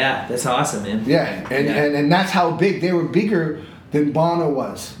was. Yeah, that's awesome, man. Yeah, and that's how big they were, bigger than Bono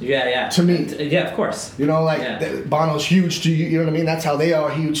was. Yeah. To me. Yeah, of course. You know, like Bono's huge to you. You know what I mean? That's how they are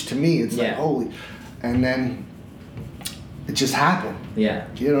huge to me. It's like holy, and then it just happened. Yeah.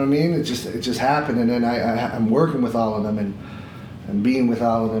 You know what I mean? It just happened, and then I'm working with all of them and being with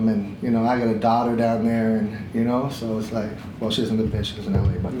all of them, and I got a daughter down there, and so it's like, well, she doesn't live there, she lives in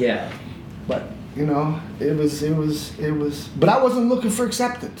LA, but but it was. But I wasn't looking for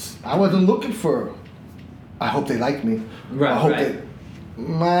acceptance. I wasn't looking for. I hope they like me. Right. I hope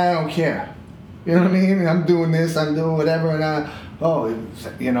I don't care. You know what I mean? I'm doing this, I'm doing whatever, and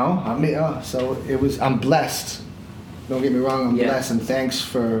so it was. I'm blessed. Don't get me wrong, I'm blessed, and thanks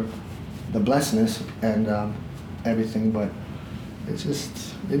for the blessedness and everything, but it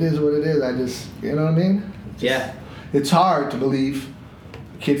is what it is. I just, you know what I mean? It's hard to believe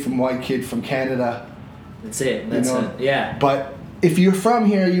white kid from Canada. That's it. That's it. Yeah. But if you're from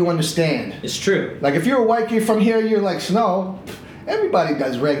here, you understand. It's true. Like if you're a white kid from here, you're like, Snow, everybody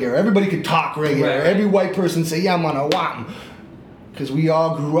does reggae, or everybody can talk reggae, or every white person say, yeah, I'm on a Wham, because we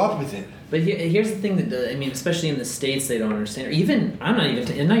all grew up with it. But here's the thing that especially in the States, they don't understand. Or even not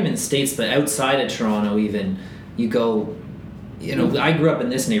even the States, but outside of Toronto, even you go. I grew up in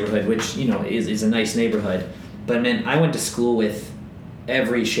this neighborhood, which is a nice neighborhood. But man, I went to school with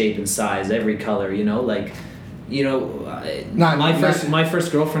every shape and size, every color. My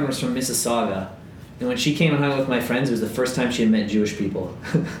first girlfriend was from Mississauga, and when she came and hung out with my friends, it was the first time she had met Jewish people.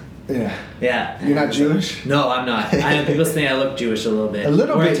 Yeah. Yeah. You're not Jewish? No, I'm not. I know people think I look Jewish a little bit. A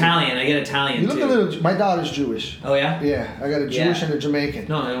little bit. Or Italian. I get Italian, you look too. a little. My daughter's Jewish. Oh, yeah? Yeah. I got a Jewish and a Jamaican.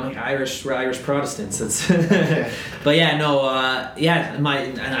 No, I'm like Irish. We're Irish Protestants. But yeah, no,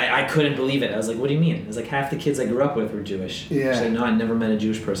 I couldn't believe it. I was like, what do you mean? It was like half the kids I grew up with were Jewish. Yeah. She's like, no, I'd never met a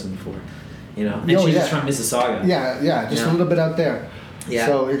Jewish person before. And she's just from Mississauga. Yeah, just a little bit out there. Yeah,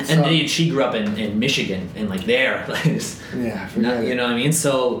 so it's, and she grew up in Michigan, and like there, you know what I mean?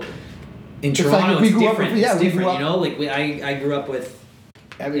 So in Toronto, it's different. It's different, I grew up with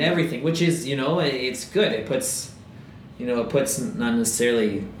everything, which is, it's good. It puts, not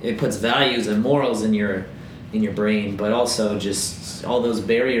necessarily, it puts values and morals in your brain, but also just all those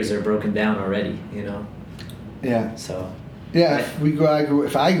barriers are broken down already, Yeah. So. Yeah,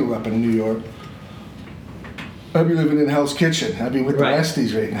 if I grew up in New York, I'd be living in Hell's Kitchen. I'd be with the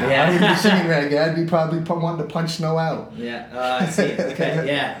Westies right now. Yeah. I wouldn't be singing reggae. I'd be probably wanting to punch Snow out. Yeah, I see. Okay,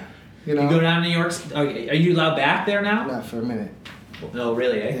 yeah. You go down to New York. Are you allowed back there now? Not for a minute. No,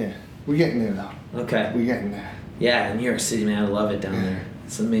 really, eh? Yeah. We're getting there now. Okay. We're getting there. Yeah, New York City, man. I love it down there.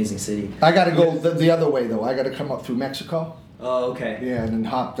 It's an amazing city. I got to go the other way, though. I got to come up through Mexico. Oh, okay. Yeah, and then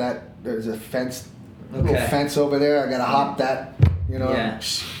hop that. There's a fence, Okay. little fence over there. I got to hop that, Yeah.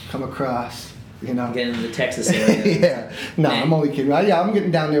 come across, Get into the Texas area. Yeah. No, Man. I'm only kidding. I'm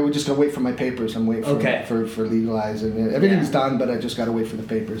getting down there. We're just going to wait for my papers. I'm waiting for legalizing it. Everything's done, but I just got to wait for the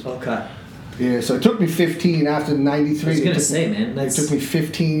papers. Okay. Yeah, so it took me 15 after 93. I was going to say, man. It took me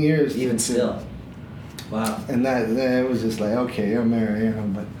 15 years. Even still. Wow. And that it was just like, okay, I'm married,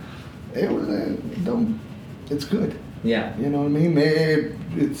 but it was, it's good. Yeah. You know what I mean?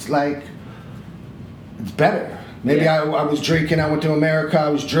 It's like, it's better. Maybe I was drinking, I went to America, I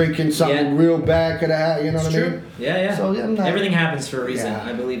was drinking something real bad could have happened, you know what I mean? Yeah. So everything happens for a reason. Yeah.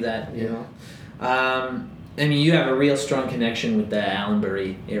 I believe that, you know. Yeah. I mean, you have a real strong connection with the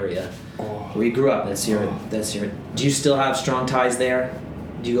Allenbury area, where you grew up. That's your. Do you still have strong ties there?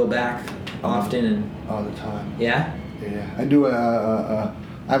 Do you go back often and all the time? Yeah. Yeah, I do. I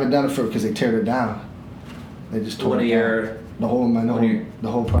haven't done it because they teared it down. They just tore it down. The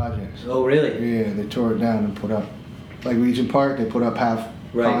whole project. Oh, really? Yeah, they tore it down and put up, like Regent Park. They put up half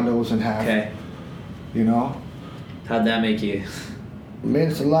condos and half. Okay. You know. How'd that make you? Man,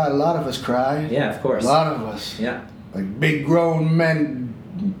 it's a lot. A lot of us cry. Yeah, of course. A lot of us. Yeah. Like big grown men.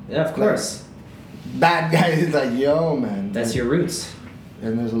 Yeah, of course. Bad guys. Like, yo, man. That's your roots.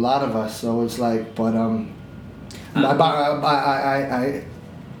 And there's a lot of us, so it's like, but I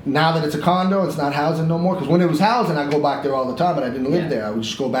now that it's a condo, it's not housing no more. Because when it was housing, I go back there all the time, but I didn't live there. I would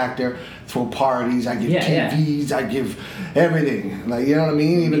just go back there, throw parties. I give TVs. I give everything. Like, you know what I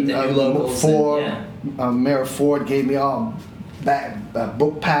mean? Even Mayor Ford gave me all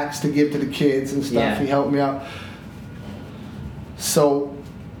book packs to give to the kids and stuff. Yeah. He helped me out. So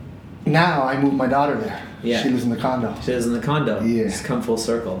now I moved my daughter there. Yeah. She lives in the condo. Yeah. It's come full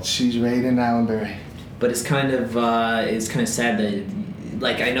circle. She's right in Allenbury. But it's kind of sad that,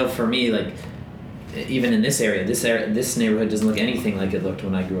 like, I know for me, like, even in this neighborhood doesn't look anything like it looked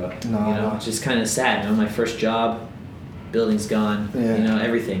when I grew up. No. You know, it's just kind of sad. You know, my first job, building's gone. Yeah. You know,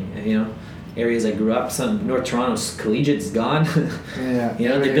 everything. You know, areas I grew up. Some North Toronto's Collegiate's gone. Yeah. You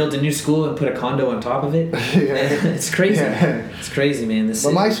know, they built a new school and put a condo on top of it. Yeah. It's crazy. Yeah. It's crazy, man.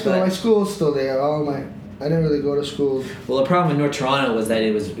 But my school's still there. I didn't really go to school. Well, the problem with North Toronto was that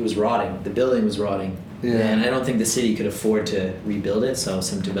it was rotting. The building was rotting. Yeah. And I don't think the city could afford to rebuild it, so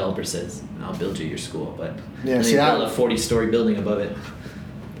some developer says, I'll build you your school. But they built a 40-story building above it.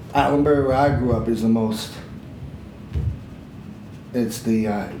 Allenbury, where I grew up, is the most. That's the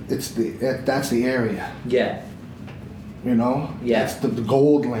area. Yeah. You know? Yeah. That's the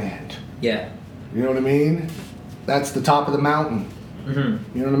gold land. Yeah. You know what I mean? That's the top of the mountain.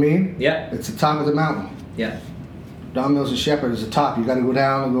 Mm-hmm. You know what I mean? Yeah. It's the top of the mountain. Yeah. Don Mills and Shepherd is the top. You got to go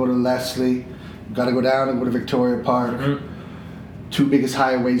down and go to Leslie. You got to go down and go to Victoria Park. Mm-hmm. Two biggest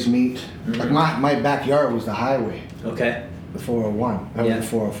highways meet. Mm-hmm. Like my backyard was the highway. Okay. The 401. That was the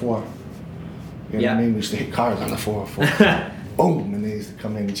 404. You know what I mean? We used to hit cars on the 404. Boom! And they used to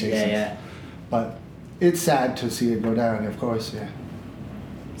come in and chase us. Yeah. But it's sad to see it go down, of course, yeah.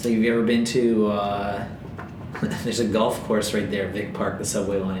 So have you ever been to, there's a golf course right there, Vic Park, the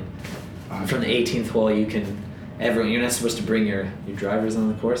subway line. From the 18th hole, you're not supposed to bring your drivers on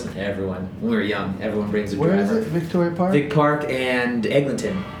the course, and everyone, when we were young, everyone brings a driver. Where is it? Victoria Park? Vic Park and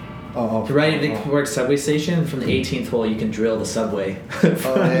Eglinton. Oh. Right at Vic Park subway station, from the 18th hole, you can drill the subway.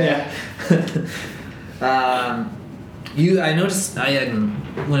 I noticed,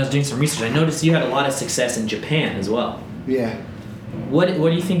 when I was doing some research, I noticed you had a lot of success in Japan as well. Yeah. What do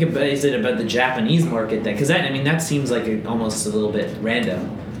you think is it about the Japanese market because that seems like almost a little bit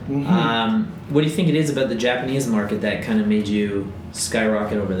random. Mm-hmm. What do you think it is about the Japanese market that kind of made you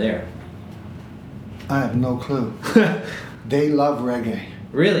skyrocket over there? I have no clue. They love reggae.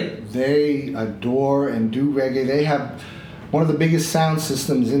 Really? They adore and do reggae. They have one of the biggest sound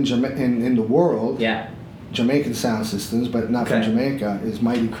systems in the world. Yeah. Jamaican sound systems, but not from Jamaica, is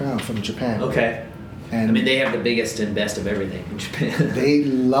Mighty Crown from Japan. Okay. And they have the biggest and best of everything in Japan. They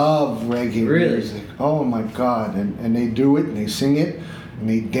love reggae music. Oh my God. And they do it and they sing it and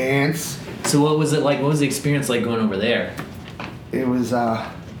they dance. So what was it like? What was the experience like going over there? It was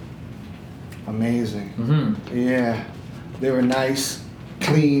amazing. Mm-hmm. Yeah. They were nice,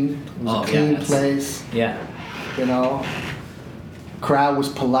 clean. It was a clean place. Yeah. You know, crowd was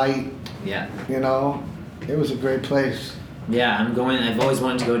polite. Yeah. You know, it was a great place. Yeah, I've always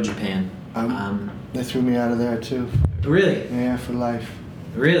wanted to go to Japan. They threw me out of there too. Really? Yeah, for life.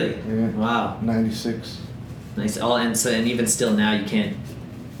 Really? Yeah. Wow. 96. Nice. And even still now you can't.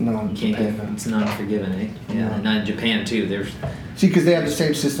 No, you can't. It's not forgiven, eh? Yeah. No. Not in Japan too. See, because they have the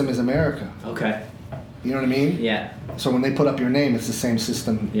same system as America. Okay. You know what I mean? Yeah. So when they put up your name, it's the same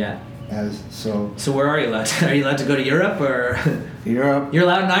system. Yeah. So where are you allowed? Are you allowed to go to Europe or? Europe. You're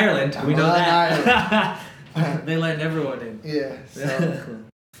allowed in Ireland. We know that. Ireland. They let everyone in. Yeah. So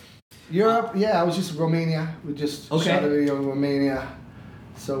Europe. Yeah, I was just in Romania. We just shot a video in Romania.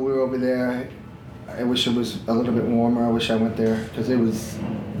 So we were over there. I wish it was a little bit warmer. I wish I went there because it was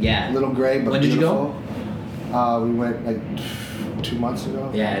a little gray but when beautiful. Did you go? We went like 2 months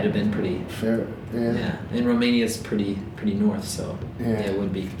ago. Yeah, it'd have been pretty fair. Yeah. And Romania's pretty north, so it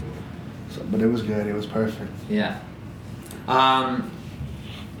would be. So, but it was good. It was perfect. Yeah. I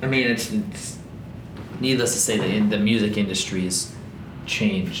mean, it's needless to say that the music industry's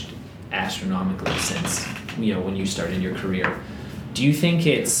changed astronomically since when you started your career. Do you think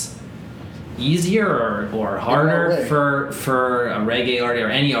it's easier or harder for a reggae artist or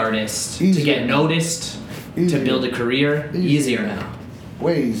any artist to get noticed, to build a career? Easier now.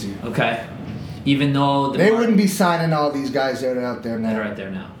 Way easier. Okay. Even though they wouldn't be signing all these guys that are out there now. That are out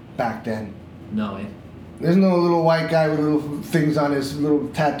there now. Back then. No way. There's no little white guy with little things on his little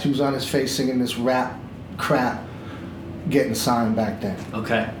tattoos on his face singing this rap crap getting signed back then.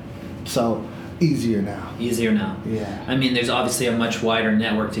 Okay. So easier now. Easier now. Yeah. I mean, there's obviously a much wider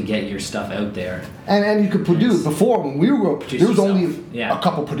network to get your stuff out there. And you could produce. Before, when we were there was only a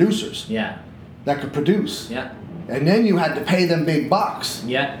couple producers. Yeah. That could produce. Yeah. And then you had to pay them big bucks.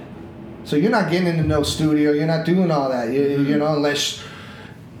 Yeah. So you're not getting into no studio. You're not doing all that. You know, unless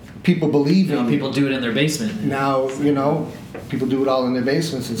people believe in you. People do it in their basement. Now, people do it all in their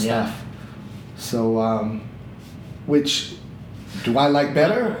basements and stuff. Yeah. So, which do I like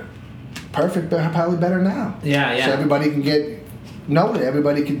better? Perfect, probably better now. Yeah, yeah. So everybody can get noted.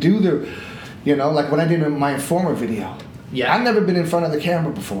 Everybody can do their, like when I did my Informer video. Yeah. I've never been in front of the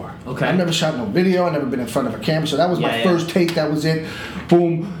camera before. Okay. I've never shot no video. I've never been in front of a camera. So that was my first take. That was it.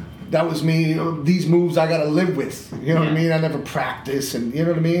 Boom. That was me. These moves I got to live with. You know what I mean? I never practiced, and you know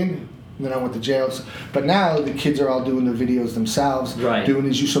what I mean? And then I went to jail. But now the kids are all doing the videos themselves. Right. Doing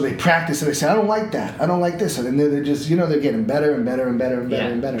these, so they practice and they say, I don't like that. I don't like this. And then they're just, they're getting better and better and better and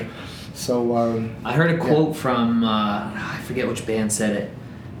better and better. So I heard a quote from I forget which band said it,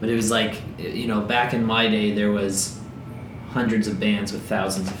 but it was like, back in my day there was hundreds of bands with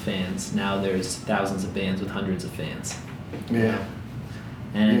thousands of fans. Now there's thousands of bands with hundreds of fans. Yeah.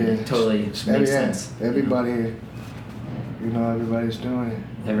 And it totally makes sense. Everybody, everybody's doing it.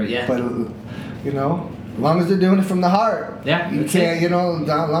 But as long as they're doing it from the heart. Yeah. You can't, as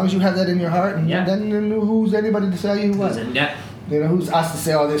long as you have that in your heart, and then who's anybody to tell you what? Yeah. Who's us to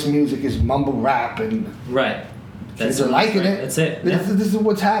say, oh, this music is mumble rap and right. Kids are liking it. That's it. This is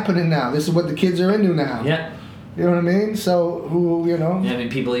what's happening now. This is what the kids are into now. Yeah. You know what I mean? So Yeah, I mean,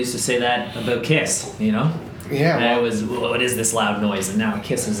 people used to say that about Kiss. Yeah. And it was, what is this loud noise? And now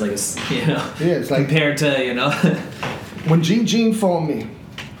Kiss is like, Yeah, it's like compared to when Gene phoned me,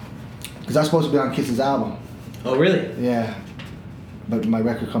 because I was supposed to be on Kiss's album. Oh, really? Yeah. But my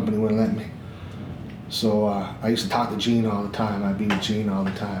record company wouldn't let me. So I used to talk to Gene all the time. I'd be with Gene all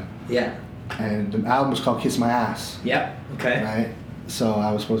the time. Yeah. And the album was called Kiss My Ass. Yep. Okay. Right? So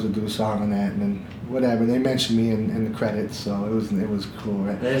I was supposed to do a song on that, and then whatever. They mentioned me in the credits, so it was cool,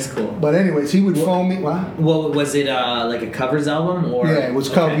 right? That is cool. But anyways, he would phone me. What? Well, was it like a covers album or? Yeah, it was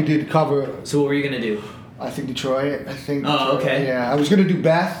cover. We did cover. So what were you gonna do? I think Detroit. Oh, Detroit, okay. Yeah, I was gonna do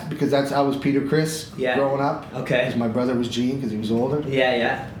Beth because I was Peter Criss growing up. Okay. Because my brother was Gene because he was older. Yeah,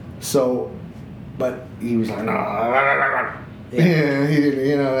 yeah. So, but he was like, no. Yeah, he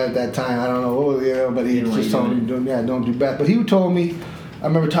didn't, at that time, I don't know, but he just told me, don't do Beth. But he told me, I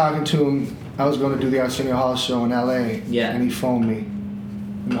remember talking to him, I was going to do the Arsenio Hall show in L.A. Yeah. And he phoned me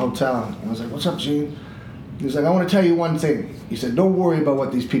in the hotel. I was like, what's up, Gene? He was like, I want to tell you one thing. He said, don't worry about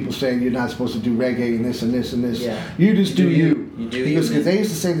what these people saying. You're not supposed to do reggae and this and this and this. Yeah. You just do you. You do he goes, because they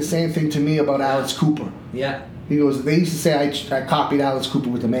used to say the same thing to me about Alice Cooper. Yeah. He goes, they used to say I copied Alice Cooper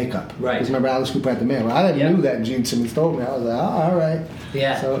with the makeup. Right. Because remember Alice Cooper had the makeup. I didn't knew that, and Gene Simmons told me. I was like, oh, all right.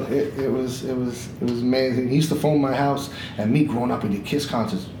 Yeah. So it was amazing. He used to phone my house, and me growing up, we did Kiss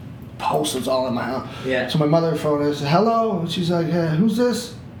concerts, posters all in my house. Yeah. So my mother phoned her and said, hello. And she's like, who's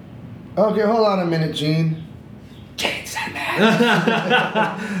this? Okay, hold on a minute, Gene. Gene Simmons.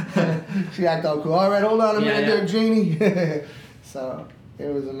 She acted all cool. All right, hold on a minute there, Jeannie. So it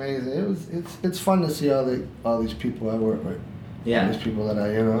was amazing. It's fun to see all these people I work with. Yeah. All these people that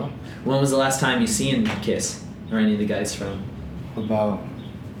I When was the last time you seen Kiss or any of the guys from? About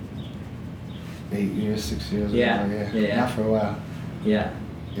 8 years, 6 years. Yeah. Ago, Yeah. Not for a while. Yeah.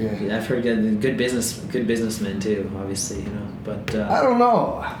 Yeah. I've heard good businessmen too, obviously, But I don't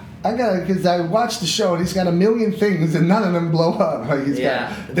know. because I watched the show and he's got a million things and none of them blow up. Like he's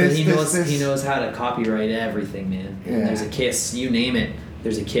got this, he this. knows how to copyright everything, man. Yeah. And there's a Kiss, you name it.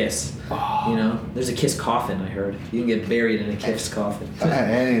 There's a Kiss. Oh. You know, there's a Kiss coffin. I heard you can get buried in a Kiss coffin.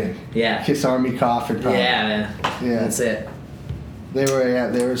 Anything. Yeah. Kiss Army coffin. Probably. Yeah, man. Yeah, that's it. They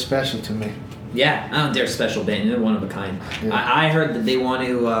were special to me. Yeah, they're a special band. They're one of a kind. Yeah. I heard that they want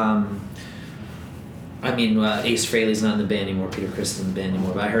to. Ace Frehley's not in the band anymore. Peter Criss is in the band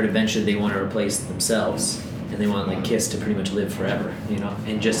anymore. But I heard eventually they want to replace themselves, and they want like Kiss to pretty much live forever, you know,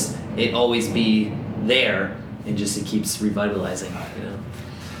 and just it always be there, and just it keeps revitalizing, you know.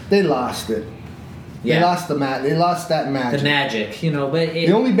 They lost it. Yeah. They lost They lost that magic. The magic, you know. But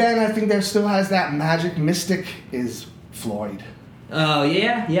the only band I think that still has that magic mystic is Floyd. Oh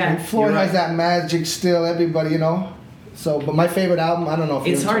yeah. And Floyd has that magic still. Everybody, you know. So, but my favorite album, I don't know if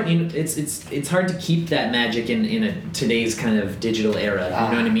it's hard. You know, it's hard to keep that magic in a today's kind of digital era. You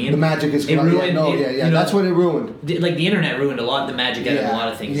know what I mean? The magic is ruined. You know, that's what it ruined. Like the internet ruined a lot of the magic out of a lot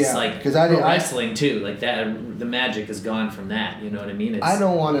of things. Yeah. It's like wrestling too. Like that, the magic is gone from that. You know what I mean? I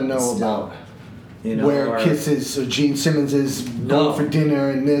don't want to know about. You know, where Kiss is or Gene Simmons is going for dinner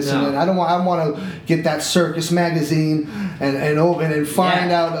and this and that. I want to get that Circus magazine and open and find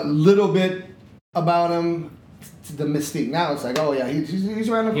out a little bit about him. The mystique. Now it's like, oh yeah, he's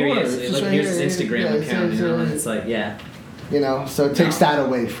around the corner. Here he is. Like, here's his Instagram account. You know, and it's like, you know, so it takes that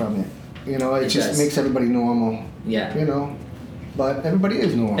away from it. You know, it just makes everybody normal. Yeah. You know, but everybody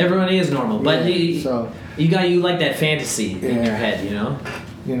is normal. Everybody is normal, but you like that fantasy in your head. You know.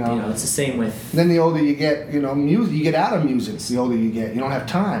 You know, it's the same with. Then the older you get, you know, music. You get out of music. The older you get, you don't have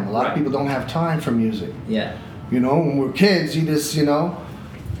time. A lot of people don't have time for music. Yeah. You know, when we're kids, you just, you know,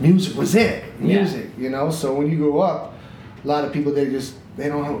 music was it. Music, you know. So when you grow up, a lot of people they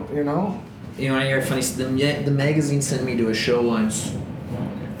don't, you know. You want to hear a funny? The magazine sent me to a show once,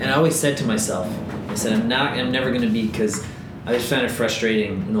 and I always said to myself, I said, I'm never gonna be, because I just found it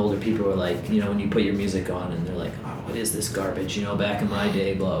frustrating when older people were like, you know, when you put your music on and they're like, oh, what is this garbage? You know, back in my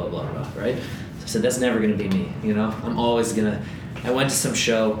day, blah, blah, blah, blah, right? So I said, that's never going to be me, you know? I'm always going to... I went to some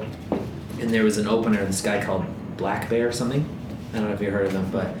show, and there was an opener, this guy called Black Bear or something. I don't know if you heard of him,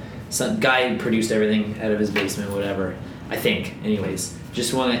 but some guy produced everything out of his basement, whatever. I think, anyways.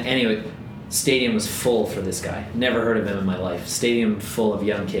 Anyway, stadium was full for this guy. Never heard of him in my life. Stadium full of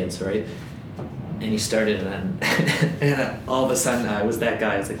young kids, right? And he started, and all of a sudden, I was that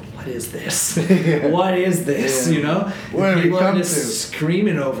guy. I was like, what is this? What is this, you know? Where people are are just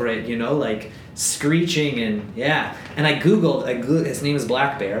screaming over it, you know, like screeching and, And I Googled, his name is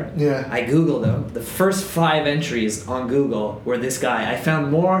Black Bear. Yeah. I Googled him. The first 5 entries on Google were this guy. I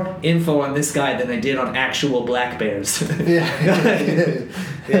found more info on this guy than I did on actual black bears. Yeah.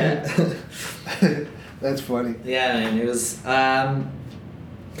 Yeah. That's funny. Yeah, and it was...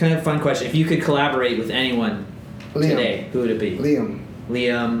 kind of a fun question. If you could collaborate with anyone today, who would it be?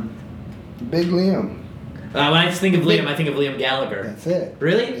 Liam. Big Liam. When I think of Liam, I think of Liam Gallagher. That's it.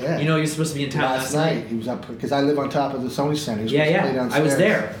 Really? Yeah. You know, you're supposed to be in town last night. He was up because I live on top of the Sony Center. Yeah. I was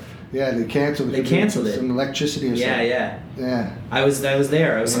there. Yeah, they canceled it. They canceled it. Some electricity or something. Yeah. I was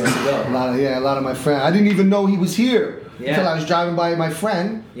there. I was supposed to go. A lot of my friends. I didn't even know he was here until I was driving by my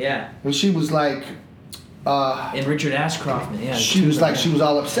friend. Yeah. And she was like. And Richard Ashcroft, yeah. She was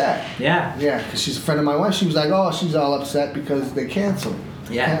all upset. Yeah. Yeah, because she's a friend of my wife. She was like, oh, she's all upset because they canceled.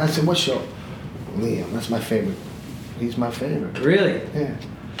 Yeah. And I said, what show? Liam. That's my favorite. He's my favorite. Really? Yeah.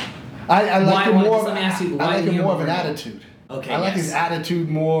 I like him more. Let me ask you, I like him more of an attitude. Okay. I like his attitude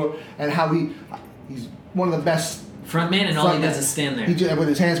more and how he's one of the best. Frontman, and all he does is stand there. He just, with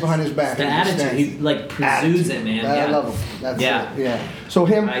his hands behind his back. The attitude, he like pursues it, man. I love him. That's it. Yeah. So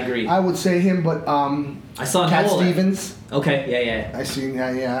him, I agree. I would say him, but I saw Cat Noel. Stevens. Okay, yeah. I seen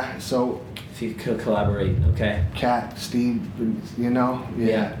that, yeah. So if you could collaborate, okay. Cat, Steve, you know,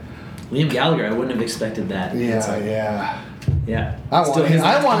 yeah. Liam Gallagher, I wouldn't have expected that. Yeah.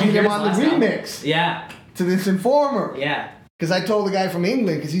 I wanted him on the remix. Yeah. To this Informer. Yeah. Because I told the guy from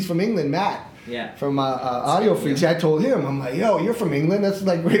England, because he's from England, Matt. Yeah. From Audio Freaks. I told him, I'm like, yo, you're from England. That's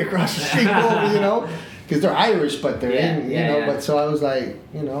like right across the street over, you know. Because they're Irish, but they're you know. But so I was like,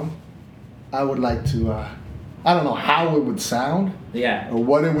 you know, I would like to. I don't know how it would sound. Yeah. Or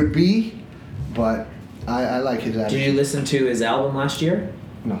what it would be, but I like his attitude. Did you listen to his album last year?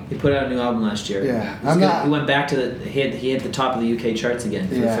 No. He put out a new album last year. Yeah. He went back to he hit the top of the UK charts again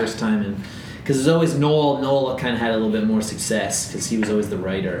for the first time, and because there's always Noel. Noel kind of had a little bit more success because he was always the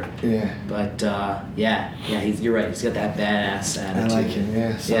writer. Yeah. But you're right. He's got that badass attitude. I like him.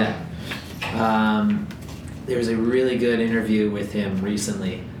 Yeah. So. Yeah. There was a really good interview with him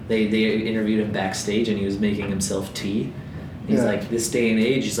recently. They interviewed him backstage, and he was making himself tea, He's like, this day and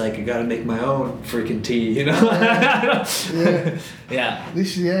age, he's like, I gotta make my own freaking tea, you know? Yeah. At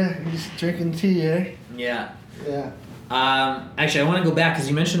least, he's drinking tea, eh? Yeah. Yeah. Actually, I want to go back because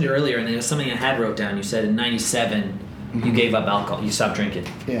you mentioned it earlier, and it was something I had wrote down. You said in '97 you gave up alcohol, you stopped drinking.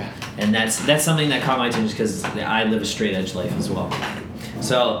 Yeah. And that's something that caught my attention because I live a straight edge life as well.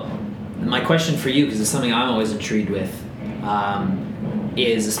 So my question for you, because it's something I'm always intrigued with,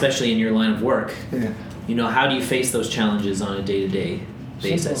 is especially in your line of work. Yeah. You know, how do you face those challenges on a day-to-day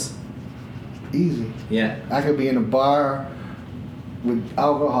basis? Simple. Easy. Yeah. I could be in a bar with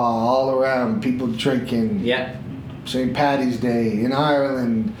alcohol all around, people drinking. Yeah. St. Paddy's Day in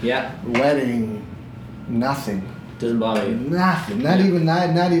Ireland. Yeah. Wedding. Nothing. Doesn't bother you. Nothing. Not even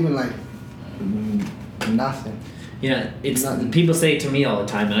like nothing. Yeah, it's Nothing. people say it to me all the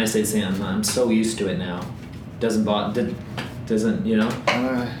time, and I say the same. I'm so used to it now. Doesn't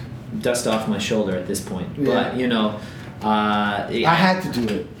dust off my shoulder at this point. Yeah. But I had to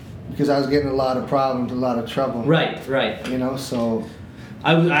do it because I was getting a lot of problems, a lot of trouble. Right. So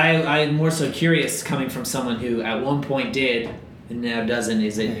I'm more so curious coming from someone who at one point did and now doesn't.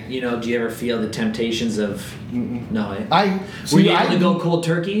 Is it do you ever feel the temptations of no? Were you able to go cold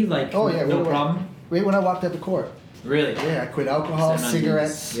turkey like no problem? Right when I walked out the court. Really? Yeah, I quit alcohol,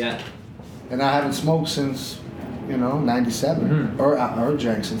 cigarettes. Yeah. And I haven't smoked since 97 or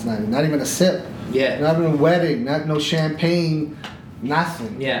drank since 90. Not even a sip. Yeah. Not even a wedding. No champagne.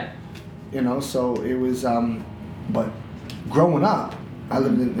 Nothing. Yeah. So it was. But growing up, I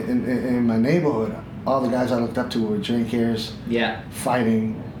lived in my neighborhood. All the guys I looked up to were drinkers. Yeah.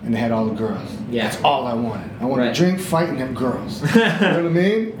 Fighting, and they had all the girls. Yeah. That's all I wanted. I wanted to drink, fight, and have girls. You know what I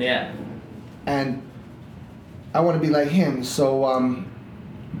mean? Yeah. And I want to be like him. So,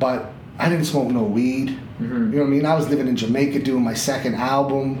 but I didn't smoke no weed. You know what I mean? I was living in Jamaica doing my second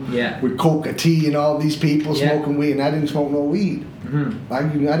album with Coca T and all these people smoking weed, and I didn't smoke no weed. I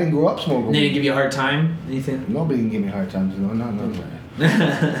didn't grow up smoking weed. They didn't give you a hard time? Anything? Nobody can give me a hard time.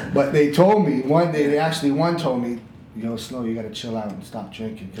 No. But they told me one day. One told me, Snow, you got to chill out and stop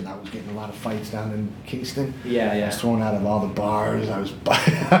drinking, because I was getting a lot of fights down in Kingston. Yeah. I was thrown out of all the bars. I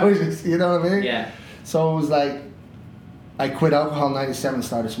was just, you know what I mean? Yeah. So it was like, I quit alcohol in '97,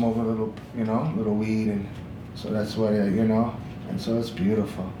 started smoking a little weed, and so that's what and so it's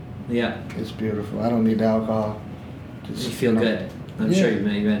beautiful. Yeah. It's beautiful. I don't need the alcohol. Just, you feel good. I'm sure you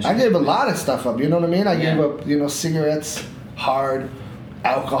mentioned. I gave a lot of stuff up. You know what I mean? I gave up, cigarettes, hard,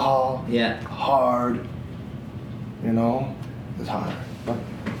 alcohol, hard. It's hard, but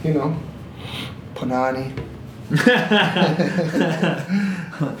Panani.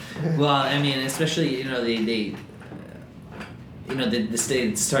 Well, I mean, especially the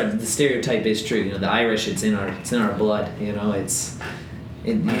stereotype is true. The Irish, it's in our blood. You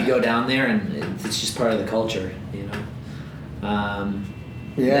go down there and it's just part of the culture.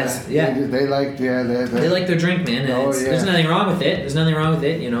 They like they like their drink, man. And there's nothing wrong with it.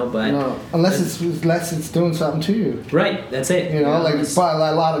 But unless it's doing something to you. Right, that's it. Like a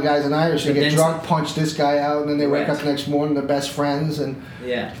lot of guys in Irish, they get drunk, punch this guy out, and then they wake up the next morning, they're best friends, and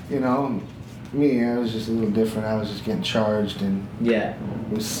me, I was just a little different. I was just getting charged, and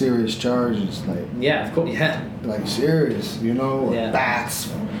with serious charges, like of course, like serious, bats,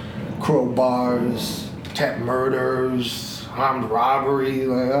 crowbars, attempt murders. Armed robbery,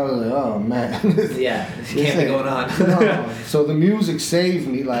 like I was like, oh man, can't be going on. No. So the music saved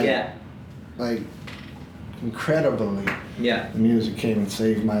me, like incredibly. Yeah, the music came and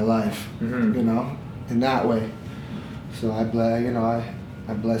saved my life, in that way. So I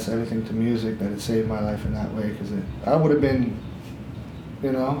bless everything to music that it saved my life in that way, because I would have been,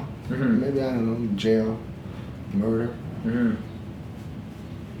 maybe I don't know, jail, murder.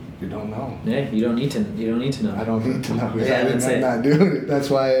 You don't know. Yeah, you don't need to know. I don't need to know. I'm not doing it. That's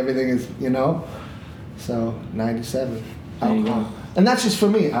why everything is, So 97, alcohol, and that's just for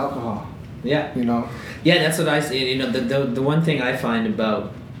me, alcohol. Yeah. Yeah, that's what I say. The one thing I find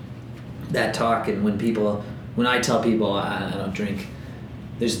about that talk, and when I tell people I don't drink,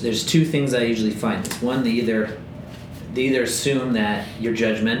 there's two things I usually find. It's one, they either assume that you're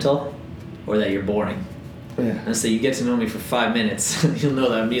judgmental or that you're boring. Yeah. And so you get to know me for 5 minutes, you'll know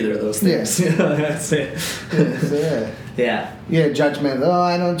that I'm neither of those things. Yeah. That's it. Yeah, judgmental. Oh,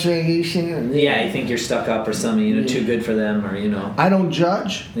 I don't drink. You shouldn't. Yeah, you think you're stuck up or something. Too good for them, or I don't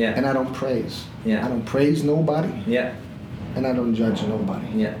judge. Yeah. And I don't praise. Yeah. I don't praise nobody. Yeah. And I don't judge nobody.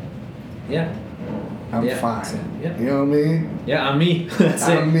 Yeah. Yeah. I'm fine. Yeah. You know what I mean? Yeah, I'm me. That's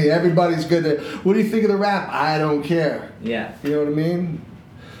it. I'm me. Everybody's good at, what do you think of the rap? I don't care. Yeah. You know what I mean?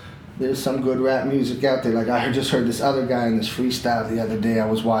 There's some good rap music out there. Like I just heard this other guy in this freestyle the other day. I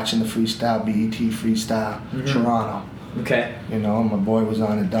was watching the freestyle, BET freestyle, Toronto. Okay. You know, my boy was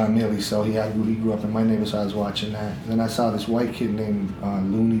on it, Don Neely, so he grew up in my neighborhood, so I was watching that. Then I saw this white kid named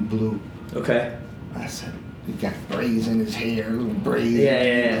Looney Blue. Okay. I said, he got braids in his hair, little braids.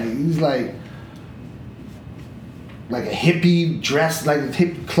 Yeah. He's like a hippie dressed, like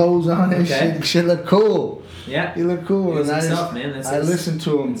hippie clothes on and shit. Shit looked cool. Yeah. He looked cool. He's himself, man. I listened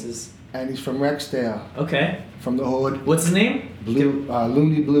to him, and he's from Rexdale. Okay. From the hood. What's his name?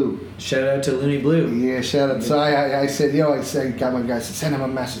 Looney Blue. Shout out to Looney Blue. Yeah, shout out. So I said, got my guy, send him a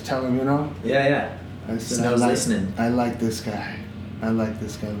message, tell him, you know? Yeah. I said, Snow's listening. I like this guy.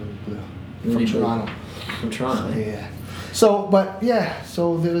 Looney Blue. Looney From Blue. Toronto. From Toronto. Yeah.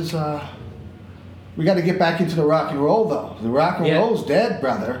 So there's, we got to get back into the rock and roll, though. The rock and roll's dead,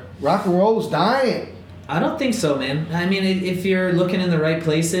 brother. Rock and roll's dying. I don't think so, man. I mean, if you're looking in the right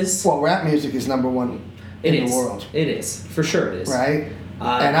places... Well, rap music is number one in the world. It is. For sure it is. Right?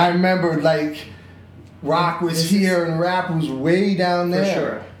 And I remember, like, rock was here and rap was way down there. For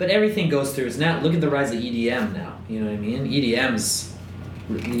sure. But everything goes through. Now, look at the rise of EDM now. You know what I mean? EDM's...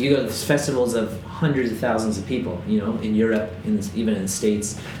 You go to festivals of hundreds of thousands of people, you know, in Europe, even in the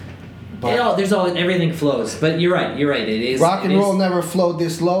States. Everything flows. But you're right. It is... Rock and roll never flowed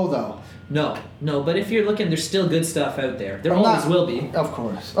this low, though. No, but if you're looking, there's still good stuff out there. There always will be. Of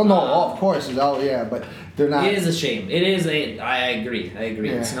course. Oh, no, of course. But they're not. It is a shame. I agree.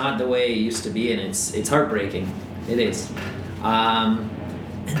 Yeah. It's not the way it used to be, and it's heartbreaking. It is. And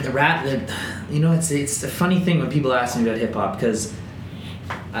the rap, it's a funny thing when people ask me about hip-hop, because,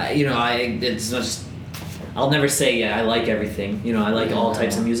 it's just... I'll never say I like everything. You know, I like all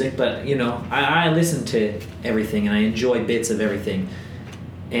types of music, but, I listen to everything, and I enjoy bits of everything.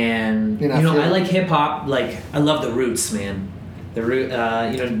 And I like hip hop. Like, I love the Roots, man. The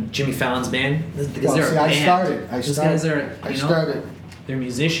Root, Jimmy Fallon's band. Because they're a band. I Those guys are. I started. They're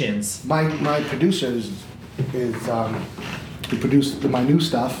musicians. My producer is he produced my new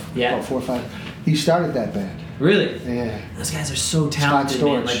stuff. Yeah. About 4 or 5. He started that band. Really? Yeah. Those guys are so talented,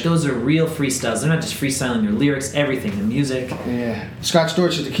 man. Like, those are real freestyles. They're not just freestyling their lyrics, everything, the music. Yeah. Scott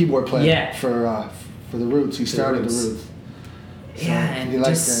Storch is the keyboard player. Yeah. For the Roots. He started the Roots. So and you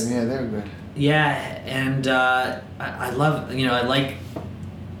like them? Yeah, they're good. Yeah, and I love, I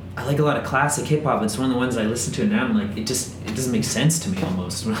like a lot of classic hip hop. It's one of the ones I listen to now. I'm like, it doesn't make sense to me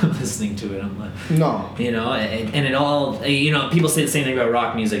almost when I'm listening to it. I'm like, no, and it all, people say the same thing about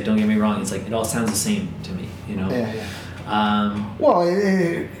rock music. Don't get me wrong. It's like it all sounds the same to me. Yeah. Well,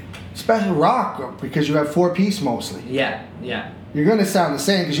 especially rock, because you have 4-piece mostly. Yeah. You're gonna sound the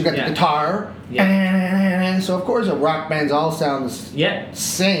same because you got the guitar. Yeah. So of course the rock bands all sound the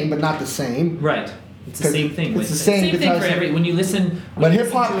same, but not the same. Right. It's the same thing. It's the same thing for when you listen. But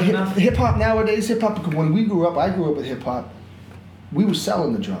hip hop nowadays, when we grew up, I grew up with hip hop. We were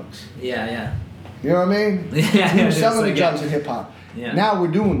selling the drugs. Yeah. You know what I mean? Yeah. We were selling the drugs in hip hop. Yeah. Now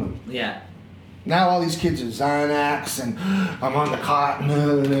we're doing them. Yeah. Now all these kids are Xanax, and I'm on the cotton,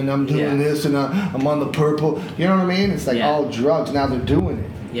 and I'm doing this, and I'm on the purple. You know what I mean? It's like all drugs. Now they're doing it.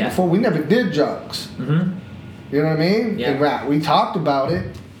 Yeah. Before, we never did drugs. Mm-hmm. You know what I mean? Yeah. In rap, we talked about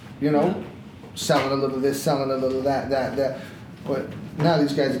it. Selling a little of this, selling a little of that. But now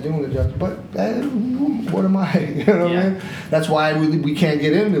these guys are doing the drugs. But what am I? You know what I mean? That's why we can't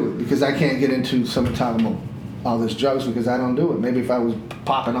get into it, because I can't get into some talking about all this drugs because I don't do it. Maybe if I was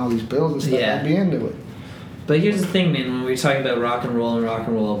popping all these pills and stuff, I'd be into it. But here's the thing, man. When we're talking about rock and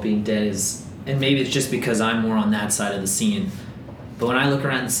roll being dead, and maybe it's just because I'm more on that side of the scene. But when I look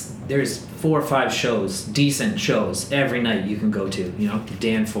around, there's 4 or 5 shows, decent shows, every night you can go to. The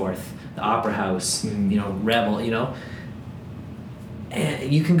Danforth, the Opera House, Rebel,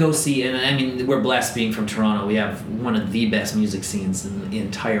 And you can go see, and I mean, we're blessed being from Toronto. We have one of the best music scenes in the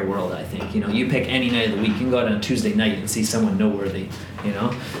entire world, I think. You pick any night of the week, you can go out on a Tuesday night and see someone noteworthy,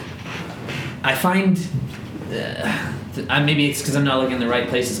 I find, maybe it's because I'm not looking in the right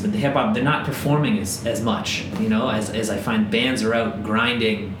places, but the hip-hop, they're not performing as much, as I find bands are out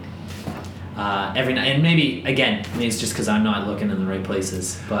grinding every night. And maybe it's just because I'm not looking in the right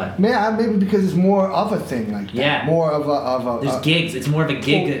places, but maybe because it's more of a thing like that. Yeah, more of a there's gigs. It's more of a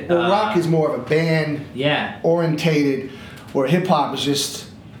gig. Well, rock is more of a band. Orientated, where hip hop is just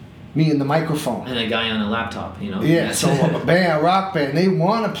me and the microphone and a guy on a laptop. Yeah. So a rock band, they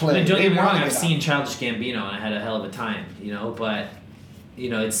want to play. I mean, don't get me wrong. I've seen Childish Gambino and I had a hell of a time. But.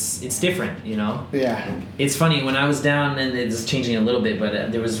 It's different, Yeah. It's funny, when I was down, and it's changing a little bit,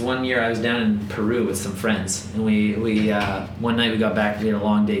 but there was one year I was down in Peru with some friends, and we one night we got back, we had a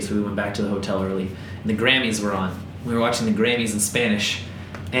long day, so we went back to the hotel early, and the Grammys were on. We were watching the Grammys in Spanish,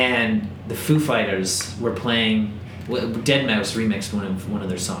 and the Foo Fighters were playing, Dead Mouse remixed one of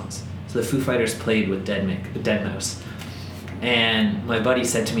their songs. So the Foo Fighters played with Dead Mouse. And my buddy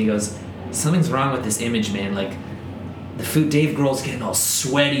said to me, he goes, something's wrong with this image, man. Like, the food, Dave Grohl's getting all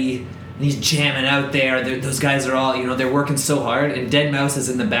sweaty, and he's jamming out there. Those guys are all, they're working so hard, and Dead is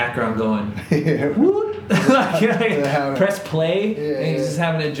in the background going, woo, press play, and he's just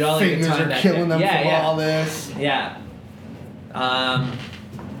having a jolly good time. Fingers are killing them from all this. Yeah.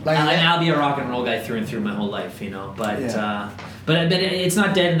 I'll be a rock and roll guy through and through my whole life, but it's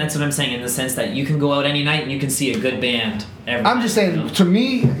not dead, and that's what I'm saying, in the sense that you can go out any night and you can see a good band. I'm just saying, to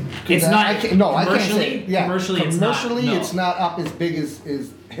me, it's not. I can't say. Yeah, commercially, it's not up as big as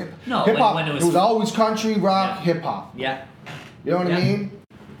hip. No, hip hop. when it was always country, rock, hip hop. Yeah. You know what I mean?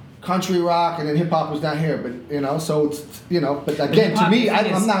 Country rock, and then hip hop was down here, but so it's But again, to me,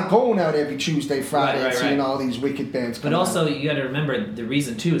 I'm not going out every Tuesday, Friday, and seeing all these wicked bands. But also, you got to remember the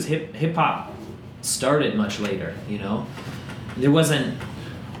reason too is hip hop started much later. There wasn't.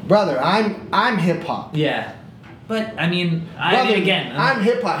 Brother, I'm hip hop. Yeah, but I mean, I'm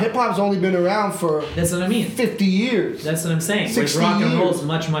hip hop. Hip hop's only been around for. That's what I mean. 50 years. That's what I'm saying. 60 rock and roll's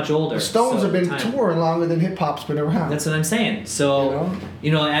years. much older. The Stones have been touring longer than hip hop's been around. That's what I'm saying. So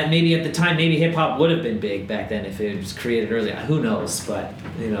maybe at the time, maybe hip hop would have been big back then if it was created earlier. Who knows? But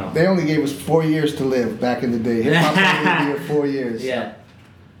they only gave us 4 years to live back in the day. Hip hop only gave 4 years. Yeah.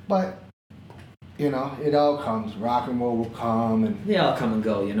 But. It all comes. Rock and roll will come, and they all come and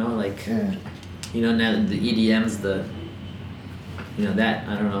go. Now the EDM's that I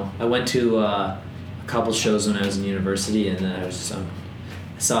don't know. I went to a couple shows when I was in university, and then I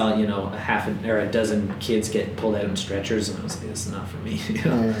saw a dozen kids get pulled out in stretchers, and I was like, this is not for me.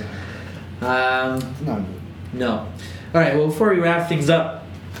 No. All right. Well, before we wrap things up,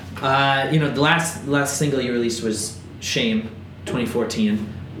 the last single you released was "Shame,"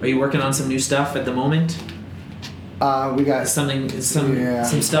 2014. Are you working on some new stuff at the moment? We got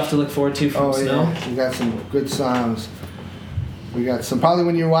some stuff to look forward to from Snow. Yeah. We got some good songs. We got some probably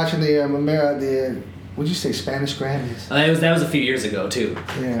when you were watching the what'd you say, Spanish Grammys? That was a few years ago too.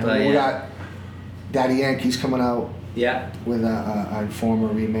 Yeah. But we got Daddy Yankee's coming out. Yeah. With a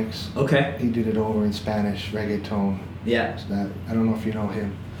Informer remix. Okay. He did it over in Spanish reggaeton. Yeah. So I don't know if you know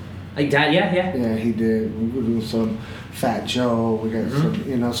him. Like that, yeah. Yeah, he did. We were doing some Fat Joe. We got some,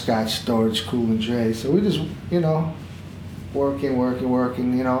 Scott Storch, Cool and Dre. So we just, working.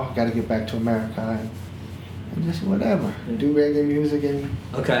 Got to get back to America and just whatever. Do reggae music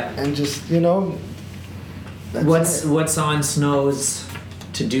and just, What's on Snow's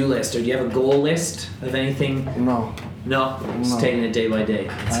to-do list? Or do you have a goal list of anything? No. Just taking it day by day.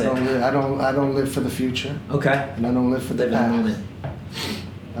 I don't live for the future. Okay. And I don't live for the past. Moment.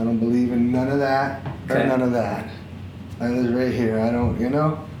 I don't believe in none of that or none of that. I live right here. I don't,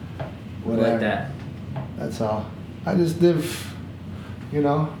 whatever. Like that. That's all. I just live,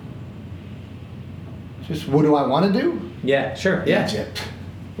 just what do I want to do? Yeah, sure. Yeah. Egypt.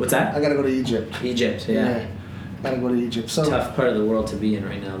 What's that? I gotta go to Egypt. Egypt, yeah. Gotta go to Egypt. So tough part of the world to be in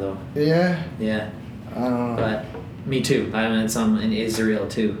right now, though. Yeah. Yeah. I don't know. But me too. I'm in Israel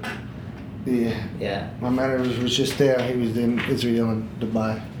too. Yeah. Yeah. My manager was just there. He was in Israel and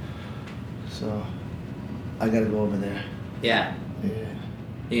Dubai. So I gotta go over there. Yeah. Yeah.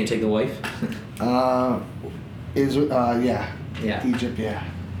 You gonna take the wife? Israel. Yeah. Egypt. Yeah.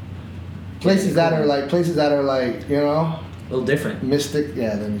 Places that are like a little different. Mystic.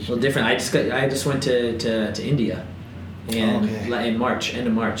 Yeah. Then a little different. I just went to India, and in March, end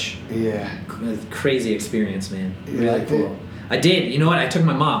of March. Yeah. Crazy experience, man. Really cool. I did. You know what? I took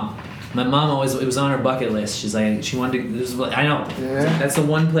my mom. My mom always, it was on her bucket list. She's like, she wanted to, I know. Yeah. That's the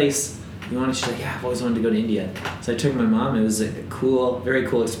one place you wanted. She's like, yeah, I've always wanted to go to India. So I took my mom. It was a cool, very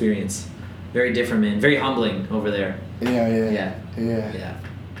cool experience. Very different, man. Very humbling over there. Yeah.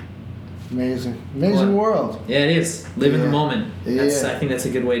 Amazing world. Yeah, it is. Live in the moment. I think that's a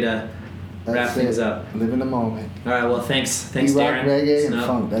good way to wrap things up. Live in the moment. All right, well, thanks, Darren. Reggae and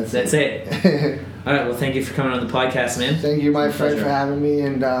funk. That's it. All right, well, thank you for coming on the podcast, man. Thank you, my friend, for having me,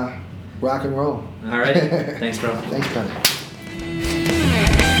 and rock and roll. All right. Thanks, bro. Thanks, brother.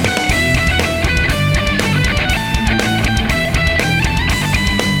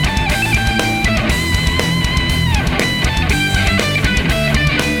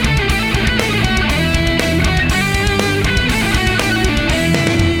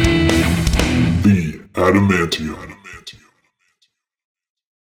 Adamantium.